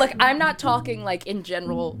 But look, I'm not talking like in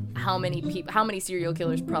general how many serial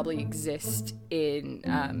killers probably exist in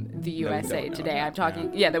the USA don't know today. about, I'm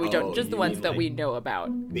talking that we don't, just the you ones mean, that like, we know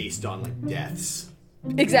about. Based on like deaths.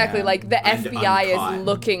 Exactly, Yeah. like the And FBI uncaught. is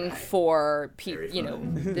looking for people, Very you know,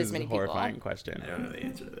 funny. This this is many a people. horrifying question. I don't know the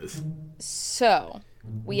answer to this. So,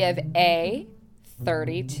 we have A,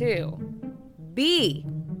 32, B,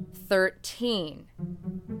 13,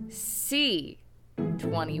 C,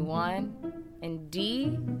 21, and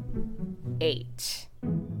D, 8.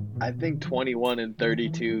 I think 21 and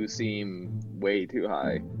 32 seem way too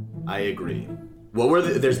high. I agree. What were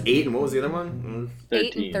there's 8 and what was the other one?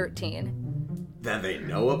 8 and 13. That they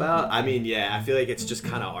know about? I mean, yeah, I feel like it's just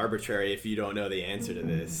kind of arbitrary if you don't know the answer to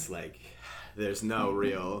this. Like, there's no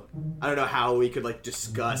real... I don't know how we could, like,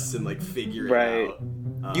 discuss and, like, figure it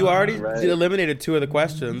out. You already Right. eliminated 2 of the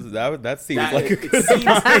questions. That seems That, like a it, good seems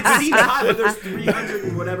high, but there's 300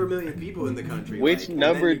 and whatever million people in the country. Which like, and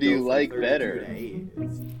number then do you go from like 32 better? to 8.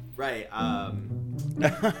 Right,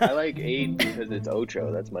 I like 8 because it's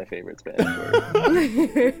Ocho. That's my favorite Spanish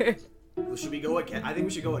word. should we go again? I think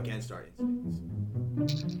we should go against starting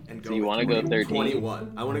and go. So you want wanna to go 13?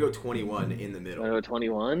 21. I want to go 21 in the middle. Want to go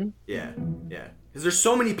 21? Yeah. Because there's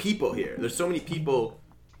so many people here. There's so many people.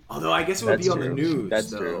 Although I guess it would That's be on true. the news. That's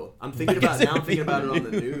though. true. I'm thinking about it on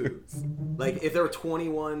the news. Like if there were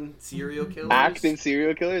 21 serial killers. Active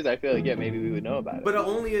serial killers? I feel like, yeah, maybe we would know about it. But it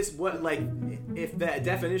only is what, like, if that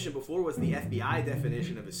definition before was the FBI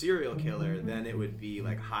definition of a serial killer, then it would be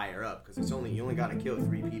like higher up because you only got to kill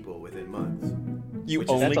 3 people within months. You Which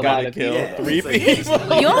is- only that's a got lot to of kill Yeah, 3 it's like-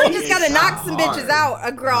 people. You only just gotta It's knock some hard. bitches out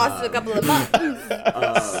across a couple of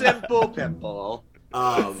months. Simple pimple.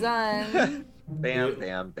 Son. Bam,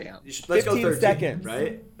 bam, bam. Let's go 15 13, seconds.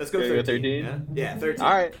 right? Let's go Can we go 13. 13? Yeah, 13.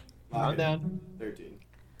 All right. Lock I'm it. down. 13.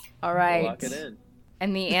 All right. Lock it in.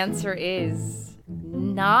 And the answer is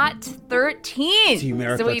not 13. Team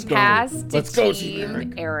Eric, so we let's go. passed to Let's go, Team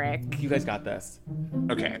Team Eric. You guys got this.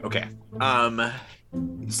 Okay.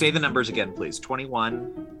 Say the numbers again, please.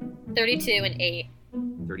 21, 32 and 8.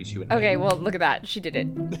 32, and Okay, 8. well, look at that. She did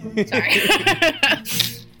it.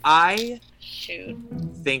 Sorry. I Shoot.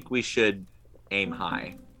 think we should aim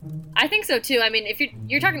high. I think so too. I mean, if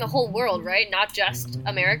you're talking the whole world, right? Not just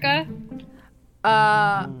America.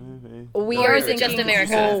 We Or are is it thinking just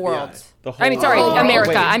America? whole world. The whole I mean, sorry, Oh, America.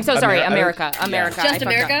 wait. I'm so sorry, America? America. Just I fucked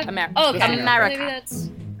America? up. Oh, okay. America. Maybe that's.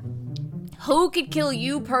 Who could kill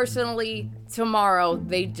you personally tomorrow?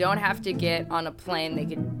 They don't have to get on a plane. They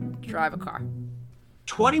could drive a car.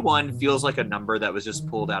 21 feels like a number that was just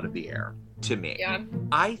pulled out of the air to me. Yeah.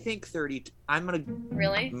 I think 30. I'm gonna.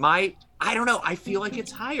 Really? I don't know. I feel like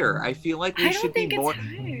it's higher. I feel like we I should don't think be it's more.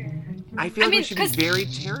 higher. I feel like mean, we should be 'cause- very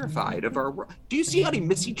terrified of our world. Do you see how many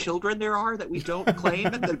missing children there are that we don't claim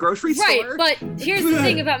at the grocery Right, store? but here's the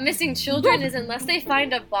thing about missing children is unless they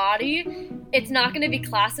find a body, it's not going to be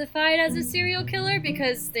classified as a serial killer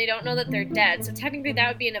because they don't know that they're dead. So technically that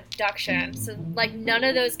would be an abduction. So like none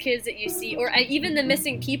of those kids that you see, or even the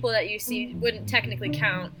missing people that you see, wouldn't technically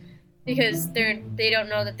count because they don't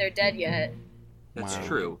know that they're dead yet. That's Wow.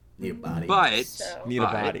 true. Need a body. But So Need a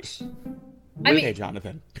body. I mean- Okay,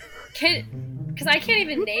 Jonathan. because I can't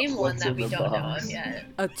even name one What's that in we the don't know box? of yet.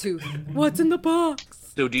 A tooth. What's in the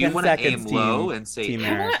box? so do you 10 want to seconds, aim team- low and say Team I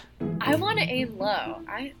Eric. want to aim low.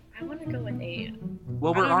 I want to go with 8.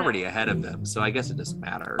 Well, I we're don't know. already ahead of them, so I guess it doesn't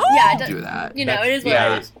matter. Yeah, it do does- that. You know, it is what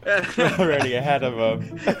Yeah. it is. We're already ahead of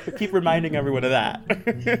them. Keep reminding everyone of that.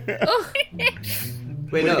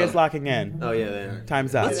 Wait, What are no. you guys locking in? Oh yeah, they are.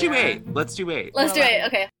 Time's up. Let's do 8. Let's do 8. Let's do it.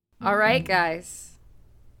 Okay. All right, guys.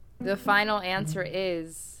 The final answer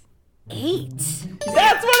is 8. That's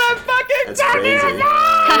what I'm fucking That's talking crazy.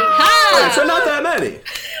 about! Alright, so not that many.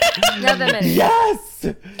 Now the minute. Yes.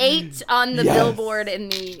 8 on the Yes. billboard in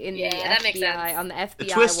the that FBI, makes sense. on the FBI The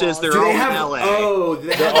twist is walls. they're Do all they in have? LA. Oh, they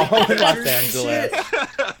They're have all in Los shit.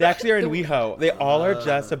 Angeles. They actually are in WeHo. They all are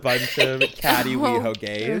just a bunch of catty WeHo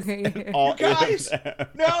gays. And all 8 Guys! of them.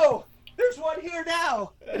 No, there's one here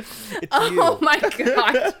now. It's Oh you. my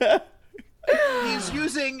god. He's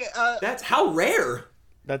using. That's how rare.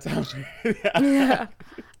 That's how. Yeah.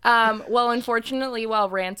 Well, unfortunately, while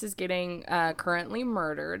Rance is getting currently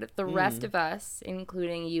murdered, the rest of us,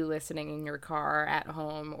 including you listening in your car, at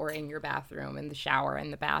home, or in your bathroom, in the shower,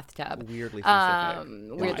 in the bathtub. Weirdly specific.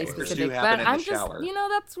 Weirdly Why? specific. do But happen in the I'm just, shower.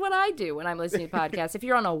 that's what I do when I'm listening to podcasts. If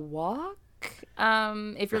you're on a walk, if you're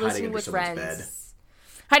Or hiding listening under with someone's friends.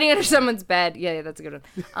 Hiding under someone's bed. Yeah, that's a good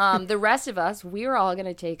one. The rest of us, we're all going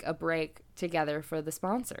to take a break together for the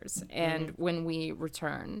sponsors. And when we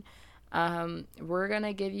return, we're going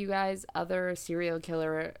to give you guys other serial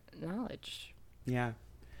killer knowledge. Yeah.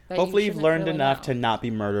 that Hopefully you've shouldn't learned really enough know. to not be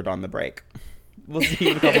murdered on the break. We'll see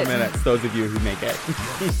you in a couple minutes, those of you who make it.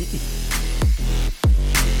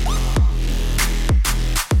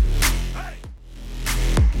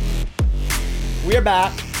 We are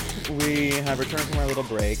back. We have returned from our little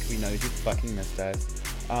break. We know you fucking missed us.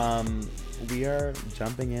 We are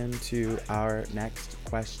jumping into our next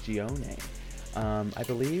questione. I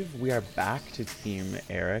believe we are back to Team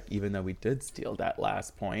Eric, even though we did steal that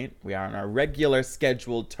last point. We are on our regular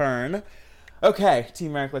scheduled turn. Okay,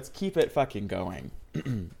 Team Eric, let's keep it fucking going.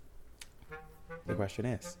 The question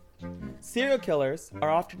is, serial killers are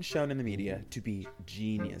often shown in the media to be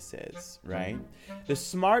geniuses, right? The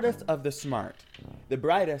smartest of the smart, the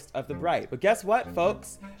brightest of the bright. But guess what,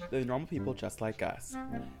 folks? They're normal people just like us.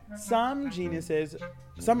 Some are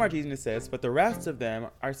geniuses, but the rest of them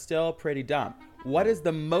are still pretty dumb. What is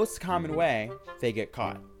the most common way they get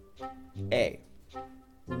caught? A,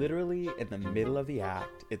 literally in the middle of the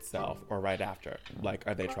act itself or right after. Like,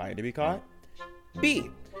 are they trying to be caught? B,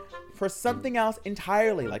 for something else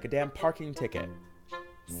entirely, like a damn parking ticket.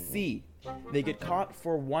 C, they get caught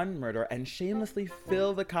for one murder and shamelessly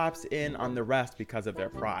fill the cops in on the rest because of their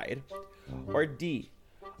pride. Or D,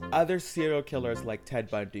 other serial killers like Ted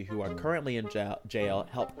Bundy who are currently in jail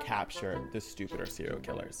help capture the stupider serial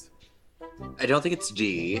killers. I don't think it's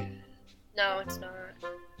D. No, it's not.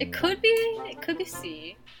 It could be. It could be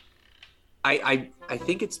C. I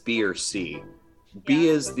think it's B or C. B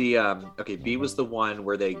is the B was the one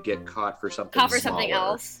where they get caught for something. Caught for something smaller.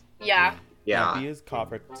 else. Yeah. Yeah. B is caught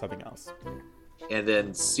for something else. And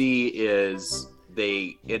then C is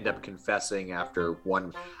they end up confessing after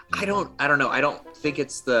one. I don't know. I don't think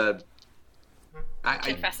it's the.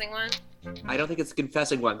 Confessing one. I don't think it's the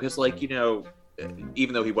confessing one because, like,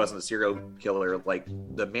 even though he wasn't a serial killer, like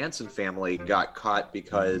the Manson family got caught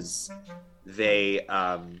because they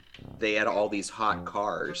had all these hot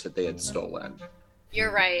cars that they had stolen.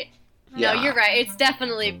 You're right. Yeah. No, you're right. It's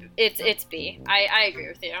definitely it's B. I agree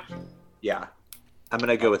with you. Yeah. I'm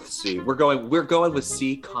gonna go with C. We're going with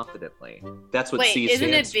C confidently. That's what Wait, C isn't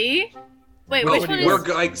stands. it B? Wait, No, which one we're is?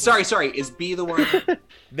 going. Sorry. Is B the one?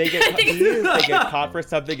 They get B is they get caught for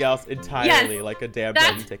something else entirely, Yes, like a damn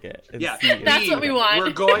that's- plane ticket. And Yeah, C is That's what we want.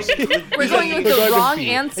 We're going. We're going with We're the going with wrong B.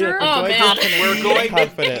 answer. Yeah, Oh, we're man. We're going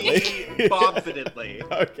confidently. confidently.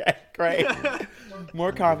 Okay, great.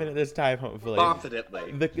 More confident this time, hopefully.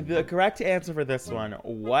 Confidently. The correct answer for this one,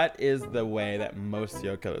 what is the way that most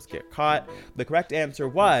serial killers get caught? The correct answer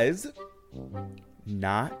was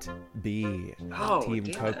not B. Oh, Team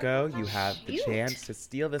damn Coco, you have the Shoot. chance to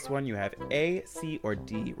steal this one. You have A, C, or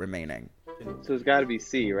D remaining. So it's got to be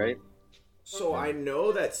C, right? So I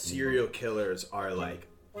know that serial killers are like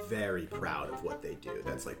very proud of what they do.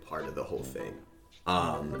 That's like part of the whole thing.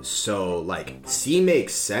 So like C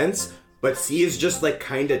makes sense, but C is just like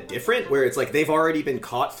kind of different, where it's like they've already been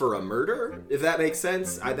caught for a murder. If that makes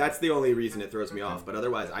sense, that's the only reason it throws me off. But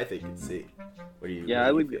otherwise, I think it's C. What do you? Yeah,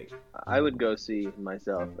 what do you think? I would go C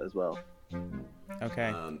myself as well.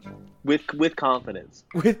 Okay. With confidence.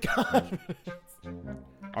 With confidence.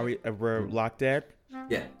 We're locked in?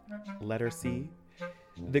 Yeah. Letter C.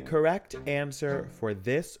 The correct answer for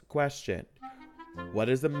this question, what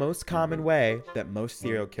is the most common way that most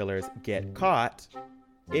serial killers get caught,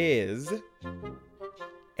 is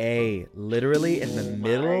A, literally in the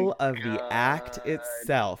middle of the act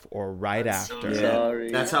itself or right after.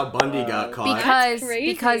 Sorry. That's how Bundy got caught.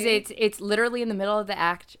 Because it's literally in the middle of the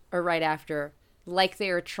act or right after, like they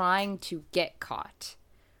are trying to get caught.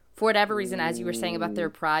 For whatever reason, as you were saying about their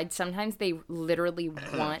pride, sometimes they literally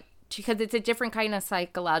want to, because it's a different kind of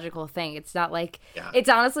psychological thing. It's not like, it's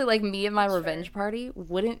honestly like me and my revenge party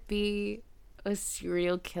wouldn't be a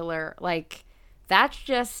serial killer, like That's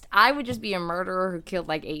just, I would just be a murderer who killed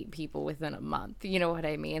like 8 people within a month. You know what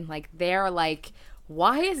I mean? Like, they're like,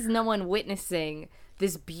 why is no one witnessing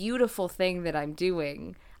this beautiful thing that I'm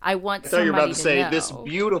doing? I want somebody to know. I thought you were about to say, this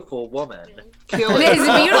beautiful woman. Kill This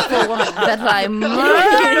beautiful woman that I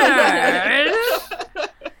murdered.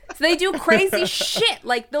 So they do crazy shit.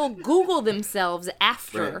 Like, they'll Google themselves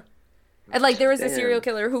after. Right. And like, there was a serial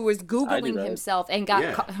killer who was Googling himself and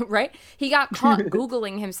got caught, right? He got caught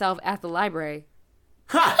Googling himself at the library.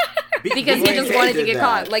 Because he just wanted to get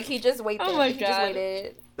caught. Like, he just waited. Oh my He just God.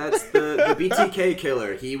 waited. That's the BTK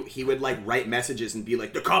killer. He would like write messages and be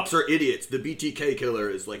like, the cops are idiots. The BTK killer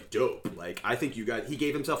is like dope. Like, I think you guys. He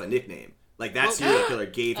gave himself a nickname. Like, that serial killer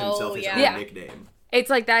gave himself his own nickname. It's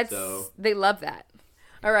like they love that.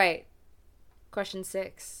 All right. Question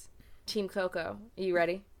 6. Team Coco. Are you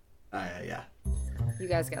ready? Yeah. You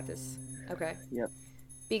guys got this. Okay. Yep.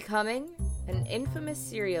 Becoming an infamous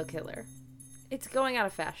serial killer. It's going out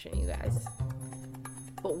of fashion, you guys.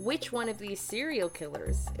 But which one of these serial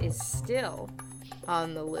killers is still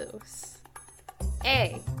on the loose?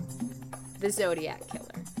 A, the Zodiac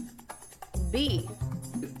Killer. B,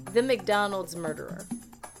 the McDonald's murderer.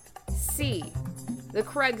 C, the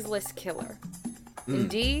Craigslist killer. And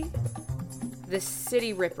D, the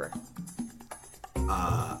City Ripper.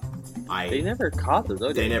 They never caught the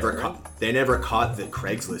Zodiac. They never caught the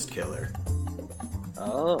Craigslist killer.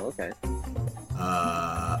 Oh, okay.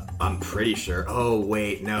 I'm pretty sure. Oh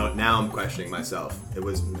wait, no. Now I'm questioning myself. It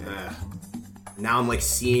was. Now I'm like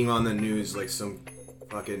seeing on the news like some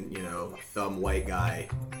fucking thumb white guy.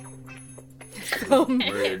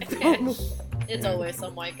 Murdered people. It's always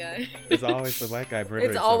some white guy. It's always the white guy murdering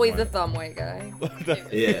It's always someone. the thumb white guy.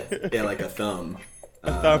 Yeah, like a thumb.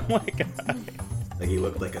 A thumb white guy. Like he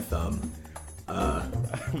looked like a thumb. I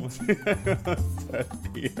almost said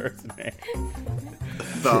Peter's name.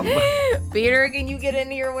 Thumb. Peter, can you get in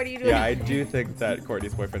here? What are you doing? Yeah, I do think that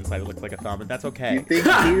Courtney's boyfriend decided to look like a thumb, and that's okay. You think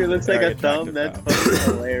Peter looks like Very a thumb? attractive That's thumb.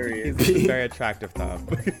 fucking hilarious. He's a very attractive thumb.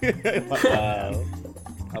 Wow.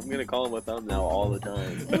 I'm gonna call him a thumb now all the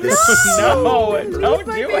time. No, don't Leave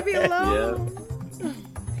my do baby it. alone.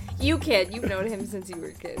 You kid. You've known him since you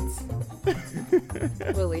were kids.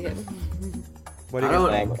 Bully him. What do I you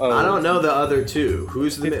don't. think? I don't know the other two.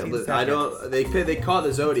 Who's the? 15 I don't. They caught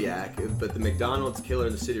the Zodiac, but the McDonald's killer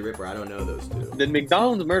and the City Ripper. I don't know those two. The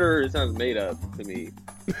McDonald's murderer sounds made up to me.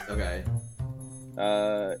 Okay.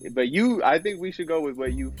 But I think we should go with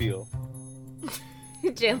what you feel.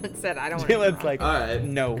 Jalen said, "I don't." Jalen's like, all right.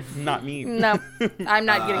 No, not me. No, I'm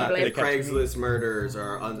not getting The blamed. Craigslist murders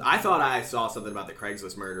are. I thought I saw something about the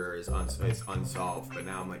Craigslist murder is unsolved, but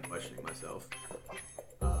now I'm like questioning myself.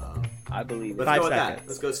 I believe it. Let's go with 5 that. seconds.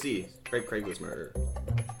 Let's go C. Craigslist murder.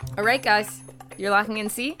 All right, guys, you're locking in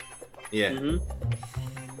C, Yeah. Mm-hmm.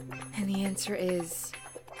 and the answer is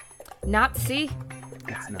not C.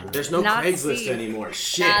 It's not. There's no Not Craigslist C. anymore.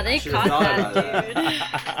 Shit. Nah, I they should've caught thought that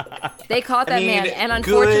about dude. They caught that man, and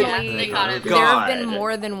good. unfortunately, They caught him. there have God. been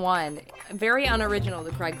more than one. Very unoriginal,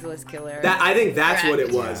 the Craigslist killer. I think that's what it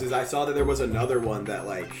Correct. was. Is I saw that there was another one that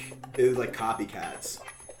like it was like copycats.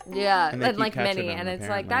 Yeah, And they and keep like catching many, them, and it's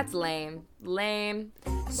apparently. like that's lame.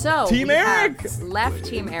 So Team we have Eric! left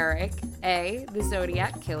Team Eric. A, the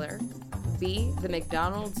Zodiac Killer. B, the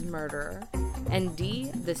McDonald's murderer, and D,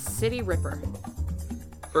 the City Ripper.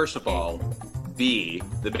 First of all, B,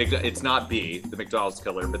 it's not B, the McDonald's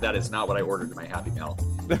killer, but that is not what I ordered in my Happy Meal.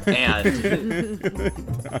 And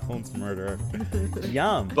McDonald's murder.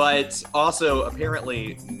 Yum. but also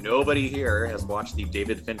apparently nobody here has watched the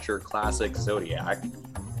David Fincher classic Zodiac.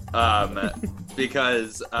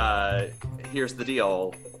 Because here's the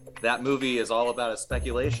deal. That movie is all about a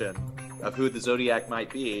speculation of who the Zodiac might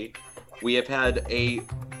be. We have had a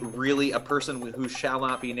person who shall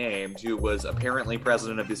not be named, who was apparently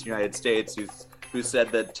president of this United States, who said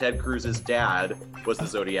that Ted Cruz's dad was the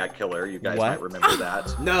Zodiac killer. You guys What? might remember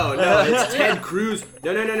that. No, it's Ted Cruz.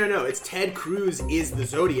 No. It's Ted Cruz is the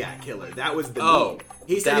Zodiac killer. That was the Oh, meme.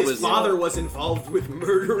 He said that his was- father was involved with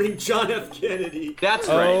murdering John F. Kennedy. That's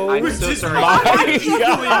Oh, right. I'm Which so is sorry.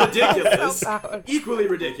 equally ridiculous. Equally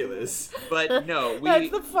ridiculous. But no, That's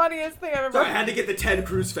the funniest thing I've ever. So I had to get the Ted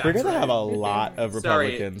Cruz facts We're gonna right. have a lot of Sorry.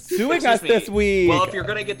 Republicans suing Excuse us me. this week. Well, if you're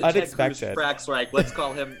gonna get the Ted Cruz Unexpected. facts right, let's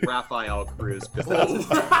call him Rafael Cruz. 'Cause that's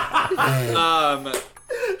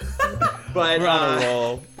but We're on a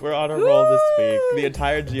roll. We're on a roll this week. The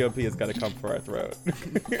entire GOP is gonna come for our throat.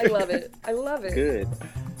 I love it. I love it. Good.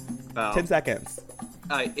 10 seconds.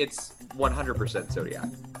 It's 100% Zodiac.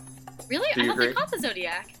 Really? Do I you thought they agree? caught the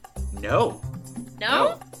Zodiac. No,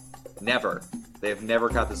 No? never. They have never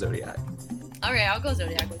caught the Zodiac. Alright, I'll go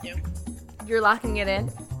Zodiac with you. You're locking it in.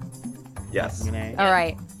 Yes. All right. All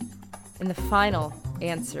right. And the final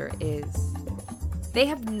answer is they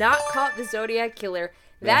have not caught the Zodiac Killer.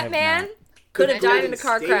 That have man not. could have died in a Golden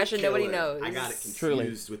car State crash and nobody Killer. knows. I got it confused Truly.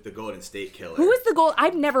 with the Golden State Killer. Who is the gold?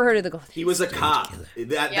 I've never heard of the Golden State. He was a cop.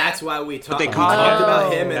 That's why we talked. they We caught talked him.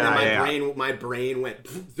 about him, and Yeah, then my brain went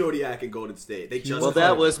Zodiac and Golden State. They just Well,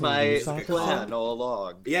 that was my Saw it. plan all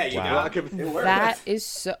along. Yeah, you Wow. know, it worked. That is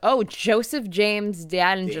so. Oh, Joseph James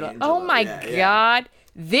D'Angelo. Oh my yeah. God.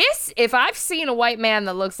 This, if I've seen a white man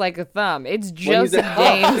that looks like a thumb, it's Joseph that-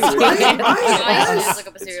 James. I used to look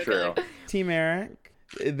up a It's serial true. killer. Team Eric,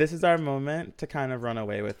 this is our moment to kind of run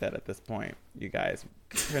away with it at this point, you guys.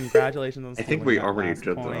 Congratulations on I think stealing we that already last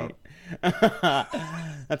did point.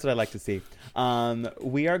 That's what I like to see.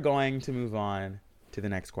 We are going to move on to the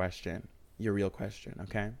next question. Your real question,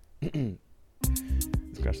 okay?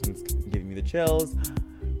 This question's giving me the chills.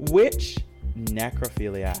 Which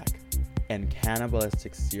necrophiliac and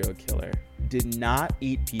cannibalistic serial killer did not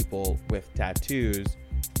eat people with tattoos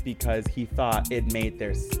because he thought it made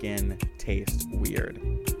their skin taste weird?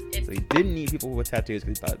 So he didn't eat people with tattoos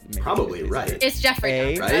because he thought it made Probably their skin taste right. It's Jeffrey.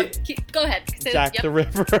 A, Dahmer. right? Go ahead. weird. Jack the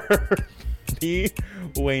Ripper. B,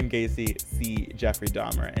 Wayne Gacy. C, Jeffrey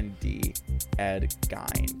Dahmer. And D, Ed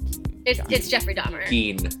Gein. It's Jeffrey Dahmer.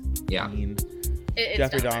 Keen. Yeah. It's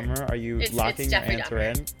Jeffrey Dahmer. Are you It's locking your Jeffrey answer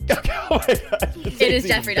Dahmer. in? Oh my God. It is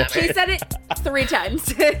Jeffrey Dahmer. She said it 3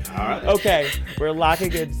 times. Okay, we're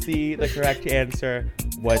locking in C. The correct answer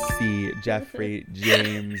was C. Jeffrey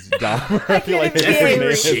James Dahmer. I feel like can't his even name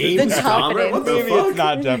is- James The Dahmer? What the Maybe fuck? it's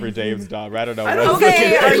not Jeffrey James Dahmer. I don't know. what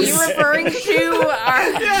Okay, it are is. you referring to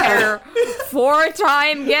our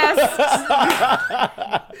 4-time guest?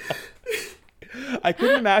 I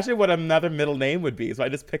couldn't imagine what another middle name would be, so I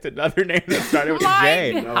just picked another name that started with a My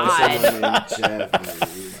J. God. Someone named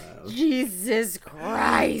Jeffrey. Wow. Jesus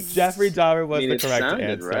Christ. Jeffrey Dahmer was I mean, the it correct sounded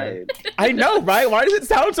answer. right. I know, right? Why does it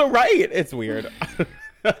sound so right? It's weird.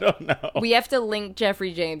 I don't know. We have to link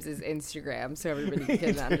Jeffrey James's Instagram so everybody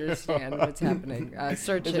can understand what's happening.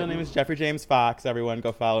 Search His real name him. is Jeffrey James Fox. Everyone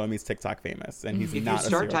go follow him. He's TikTok famous, and he's If not you a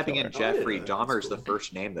start serial typing killer. in Jeffrey, yeah, Dahmer's that's the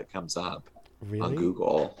first name that comes up Really? on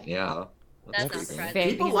Google. Yeah. That's not creepy. surprising.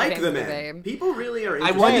 People He's like the famous man. name. People really are. I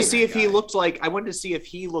interested wanted in to see that if he guy. looked like. I wanted to see if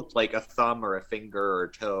he looked like a thumb or a finger or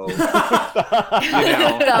a toe. You know.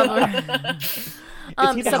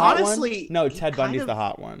 Is he the so hot honestly, one? No, he Ted kind Bundy's of- the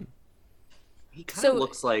hot one. He kind So- of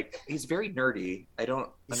looks like he's very nerdy. I don't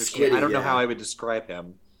He's understand. skinny, I don't know yeah. how I would describe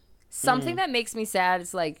him. Something that makes me sad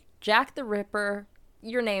is like Jack the Ripper,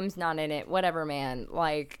 your name's not in it, whatever, man.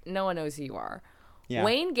 Like, no one knows who you are. Yeah.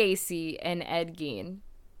 Wayne Gacy and Ed Gein.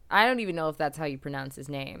 I don't even know if that's how you pronounce his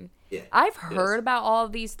name. Yeah, I've it heard is. about all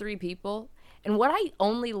of these 3 people, and what I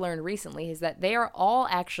only learned recently is that they are all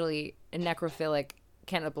actually necrophilic,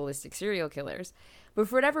 cannibalistic serial killers. But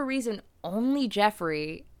for whatever reason, only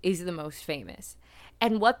Jeffrey is the most famous.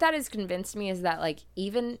 And what that has convinced me is that, like,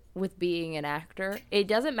 even with being an actor, it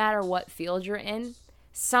doesn't matter what field you're in.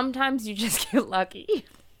 Sometimes you just get lucky.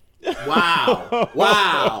 Wow!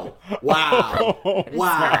 Wow! Wow!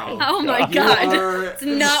 Wow! Oh my You God. are It's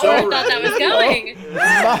not so where I thought that was right. going.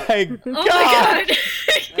 My Oh God. my God.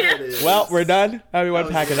 That is- Well, we're done. Everyone,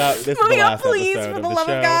 pack it up. This is the Moving last on, please, episode for of the the love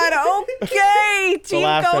show. of God. Okay, Team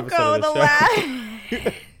last episode Coco, of the the show. last.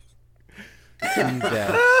 Jesus.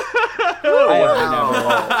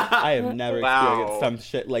 Wow. I have never Wow. experienced some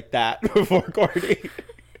shit like that before, Courtney.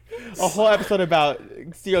 A whole episode about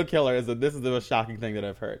serial killers, and this is the most shocking thing that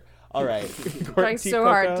I've heard. All right. Trying Team so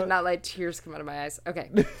hard Coco. to not let tears come out of my eyes. Okay.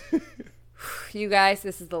 You guys,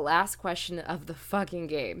 this is the last question of the fucking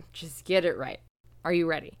game. Just get it right. Are you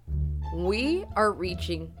ready? We are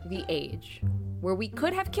reaching the age where we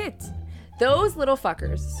could have kids. Those little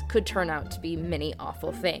fuckers could turn out to be many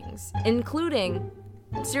awful things, including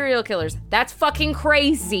serial killers. That's fucking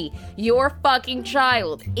crazy. Your fucking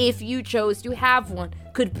child, if you chose to have one,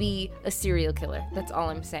 could be a serial killer. That's all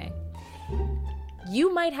I'm saying.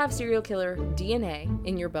 You might have serial killer DNA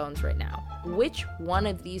in your bones right now. Which one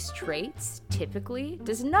of these traits typically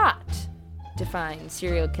does not define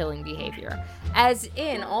serial killing behavior? As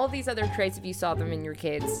in, all these other traits, if you saw them in your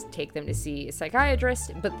kids, take them to see a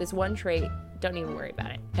psychiatrist, but this one trait, don't even worry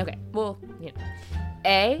about it. Okay, well, you know.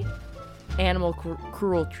 A, animal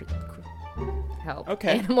cruelty. Help.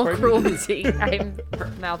 Okay. Animal cruelty. I'm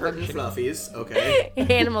Perky malfunctioning. Fluffies. Okay.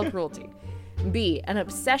 Animal cruelty. B, an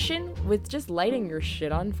obsession with just lighting your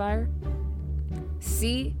shit on fire.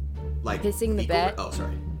 C, Like pissing the fecal- bed. Oh,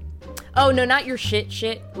 sorry. Oh no, not your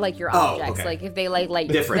shit, like your Oh, objects. okay. Like if they light your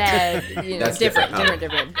Different. bed, you know, That's different.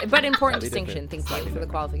 different. But important Slightly distinction, different. think like for the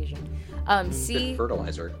qualification. C,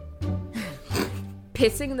 Fertilizer.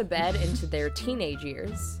 pissing the bed into their teenage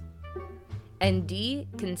years. And D,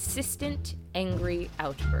 consistent angry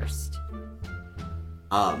outburst.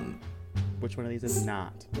 Which one of these is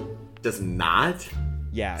not? Does not?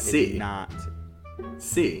 Yeah, C. it's not.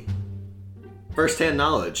 C. First-hand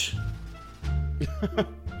knowledge.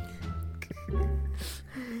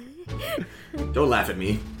 Don't laugh at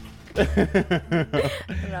me.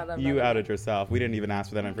 You outed yourself. We didn't even ask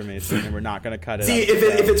for that information, and we're not going to cut it. See,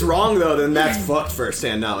 if it's wrong, though, then that's fucked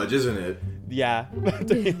first-hand knowledge, isn't it? Yeah,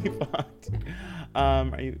 totally fucked.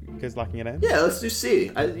 Are you guys locking it in? Yeah, let's do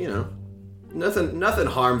C. Nothing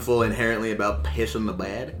harmful inherently about pissing the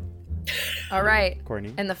bed. All right.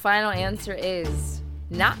 Courtney? And the final answer is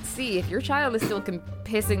not C. If your child is still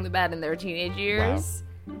pissing the bed in their teenage years,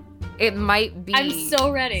 it might be I'm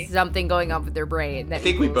so ready. something going on with their brain. That I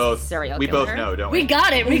think we both serial both killer. know, don't we? We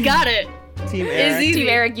got it. Team It's Eric, easy. Team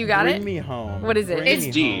Eric, you got bring it? me home. What is it? Bring It's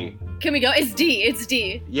me D. home. Can we go? It's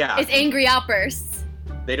D. Yeah. It's angry outbursts.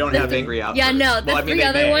 They don't have angry outbursts. Yeah, no, the Well, I mean, three they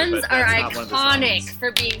other may, ones but are that's not one of the iconic signs.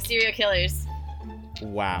 for being serial killers.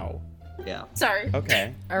 Wow. Yeah. Sorry.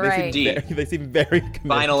 Okay. All They seem right. D. They seem very committed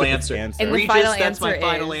Final to this answer. And the Regis, final that's my answer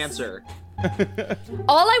final is- answer.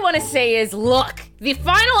 All I want to say is, look, the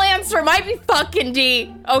final answer might be fucking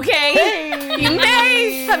D, okay? You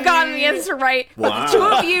may have gotten the answer right, but Wow. the two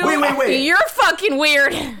of you, Wait. you're fucking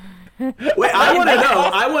weird. Wait, I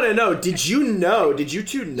want to know. Did you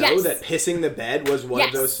two know Yes. that pissing the bed was one of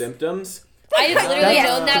Yes. those symptoms? I have literally That's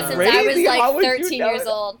known that since I crazy. was How like would you 13 know years that?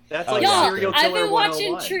 old. That's like Y'all, serial I've killer been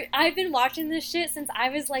watching 101. I've been watching this shit since I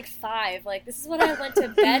was like 5. Like, this is what I went to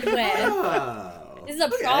bed with. Oh. This is a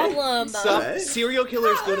problem. Some Okay. serial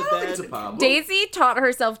killers go to It's a bed. problem. Daisy taught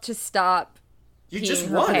herself to stop You peeing just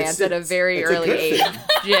her won. pants It's- at a very it's a early good age thing.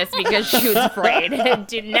 just because she was afraid.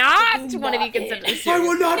 Did not want to be considered a I serial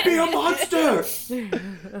will not be a monster.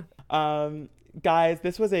 Guys,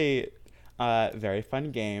 this was a very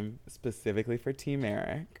fun game specifically for Team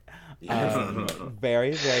Eric.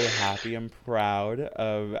 Very, very happy and proud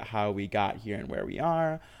of how we got here and where we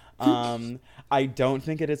are. I don't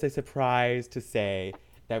think it is a surprise to say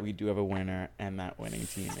that we do have a winner, and that winning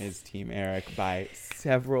team is Team Eric by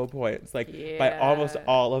several points, like by almost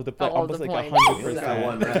all of the All of almost the like points.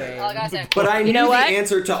 100%. Oh, guys, But I knew know the what?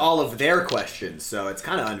 answer to all of their questions, so it's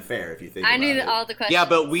kind of unfair if you think I about knew it. all the questions. Yeah,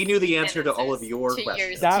 but we knew the answer to all of your To questions.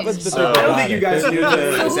 yours. That was the I don't think you guys knew the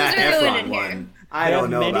who's Zac winning Efron here? one. I They don't have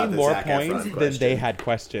know many about the more Zac points Efron than question. they had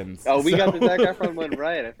questions. Oh, we got So- the Zac Efron one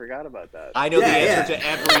right. I forgot about that. I know the Yeah, answer yeah. to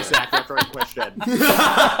every Zac Efron question.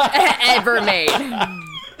 ever made.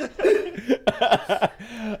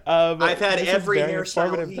 I've had this is every very hairstyle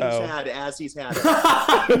informative, he's though. had as he's had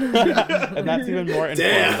it. And that's even more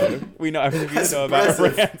Damn. informative. We know everything we That's know about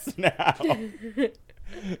impressive. brands now.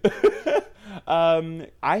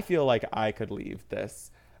 I feel like I could leave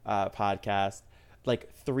this podcast like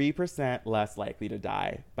 3% less likely to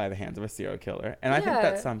die by the hands of a serial killer. And I think Yeah.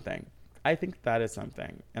 that's something. I think that is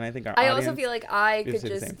something. And I think our I audience also feel like I is could the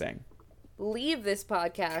just same thing. leave this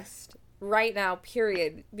podcast right now,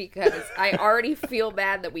 period, because I already feel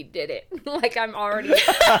bad that we did it. Like, I'm already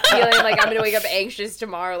feeling like I'm gonna wake up anxious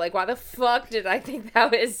tomorrow. Like, why the fuck did I think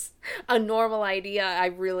that was a normal idea? I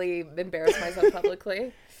really embarrassed myself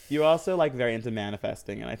publicly. You also like very into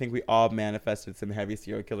manifesting, and I think we all manifested some heavy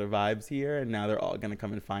serial killer vibes here, and now they're all gonna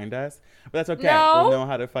come and find us. But that's okay. No. We'll know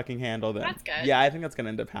how to fucking handle them. That's good. Yeah, I think that's gonna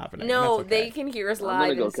end up happening. No, That's okay. they can hear us I'm gonna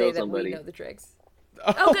live go and say kill that somebody. we know the tricks.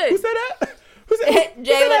 Oh, good. Who said that? Who said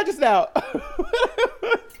that just now?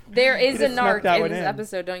 There is a Just snuck narc that in one this in.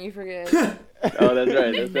 episode, don't you forget. Oh, that's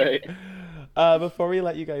right. That's right. Before we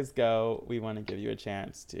let you guys go, we want to give you a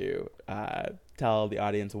chance to tell the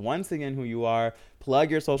audience once again who you are, plug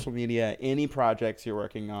your social media, any projects you're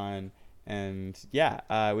working on, and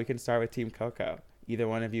yeah, we can start with Team Coco. Either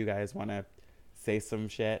one of you guys want to say some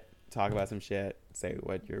shit, talk about some shit, say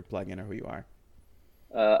what you're plugging or who you are.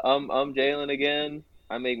 I'm Jalen again.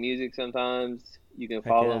 I make music sometimes. You can Heck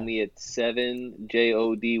follow yeah. me at 7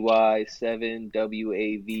 JODY 7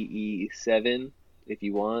 WAVE 7 if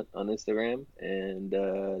you want on Instagram,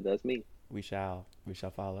 and that's me. We shall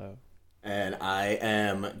follow. And I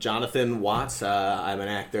am Jonathan Watts. I'm an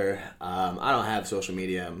actor. I don't have social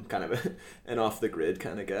media. I'm kind of an off-the-grid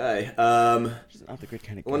kind of guy. Just not the good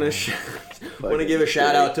kind of Want guy. to give a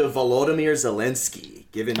shout out to Volodymyr Zelensky,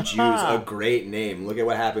 giving Jews a great name. Look at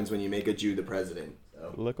what happens when you make a Jew the president.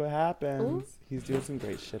 So. Look what happens. He's doing some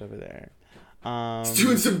great shit over there. He's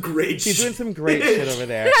doing some great shit. He's doing some great shit over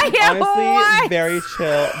there. Yeah, Honestly, what?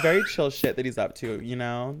 very chill shit that he's up to, you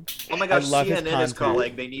know? Oh my gosh, I love his CNN is content.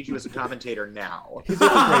 calling. They need you as a commentator now. He's doing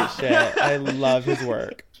some great shit. I love his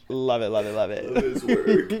work. Love it. Love his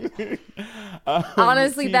work.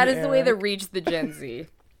 Honestly, Team that is the way to Eric. reach the Gen Z.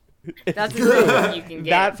 That's as good as you can get.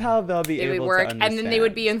 That's how they'll be It able would work, to understand. and then they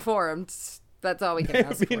would be informed. That's all we can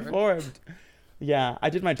ask be for. informed. Yeah, I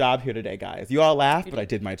did my job here today, guys. You all laughed, but I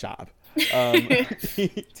did my job.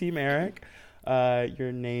 Team Eric,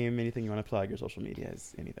 your name, anything you want to plug, your social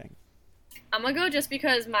medias, anything. I'm gonna go just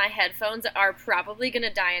because my headphones are probably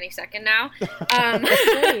gonna die any second now.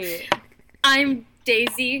 I'm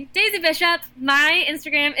Daisy Bishop. My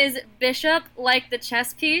Instagram is Bishop like the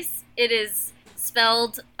chess piece. It is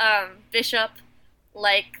spelled Bishop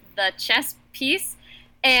like the chess piece.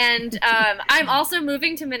 And I'm also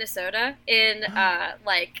moving to Minnesota in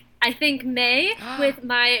I think May with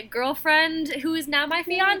my girlfriend who is now my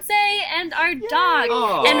fiance and our dog.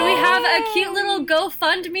 Aww. And we have a cute little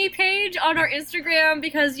GoFundMe page on our Instagram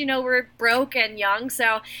because, you know, we're broke and young.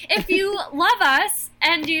 So if you love us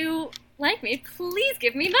and you like me, please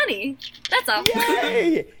give me money. That's all.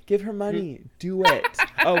 Yay! Give her money. Do it.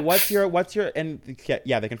 Oh, what's your and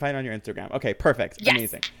yeah, they can find it on your Instagram. Okay, perfect. Yes.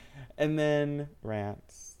 Amazing. And then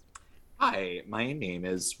Rance. Hi, my name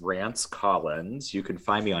is Rance Collins. You can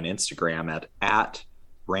find me on Instagram at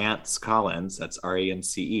Rance Collins. That's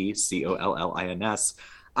RanceCollins.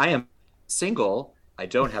 I am single. I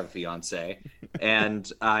don't have a fiance.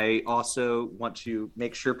 And I also want to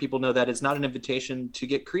make sure people know that it's not an invitation to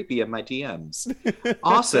get creepy in my DMs.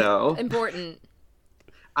 Also, important.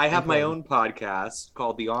 I have my own podcast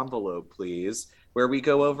called The Envelope, Please, where we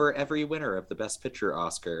go over every winner of the Best Picture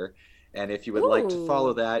Oscar. And if you would like to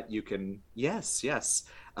follow that, you can. Yes.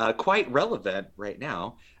 Quite relevant right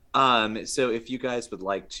now. So if you guys would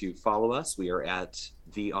like to follow us, we are at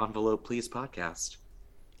The Envelope Please podcast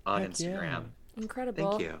on Instagram. Yeah.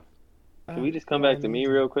 Incredible. Thank you. Can we just come back to me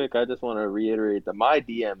real quick? I just want to reiterate that my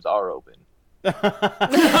DMs are open.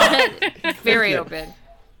 Very open.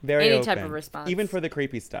 Very Any open. type of response. Even for the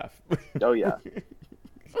creepy stuff. Oh, yeah.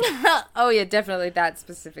 Oh, yeah, definitely that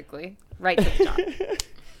specifically. Right to the top.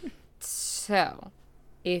 So,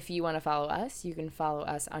 if you want to follow us, you can follow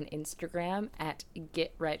us on Instagram at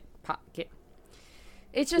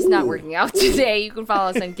It's just not working out today. You can follow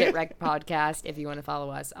us on Get Wrecked Podcast. If you want to follow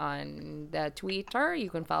us on the Twitter, you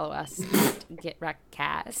can follow us at Get Wrecked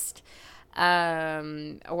Cast.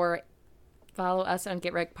 Or follow us on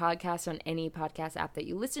Get Wrecked Podcast on any podcast app that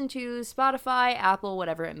you listen to, Spotify, Apple,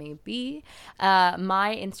 whatever it may be.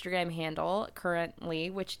 My Instagram handle currently,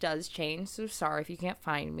 which does change, so sorry if you can't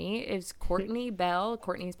find me, is Courtney Bell.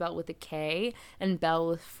 Courtney spelled with a K and Bell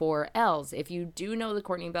with 4 L's. If you do know the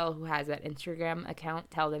Courtney Bell who has that Instagram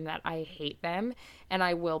account, tell them that I hate them and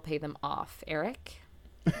I will pay them off. Eric?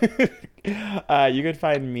 You can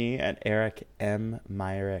find me at Eric M.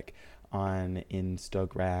 Myrick on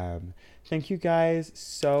Instagram. Thank you guys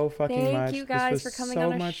so fucking much. Thank you guys this was for coming so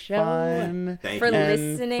on our much show. fun. Thank for you. And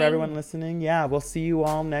listening. for everyone listening, yeah, we'll see you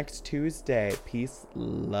all next Tuesday. Peace,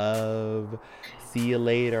 love. See you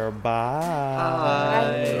later.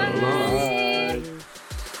 Bye. Bye.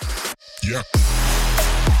 Yeah.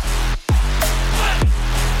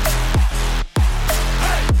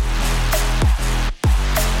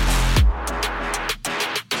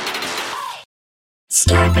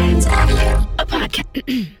 Starbane's Audio.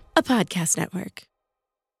 A podcast network.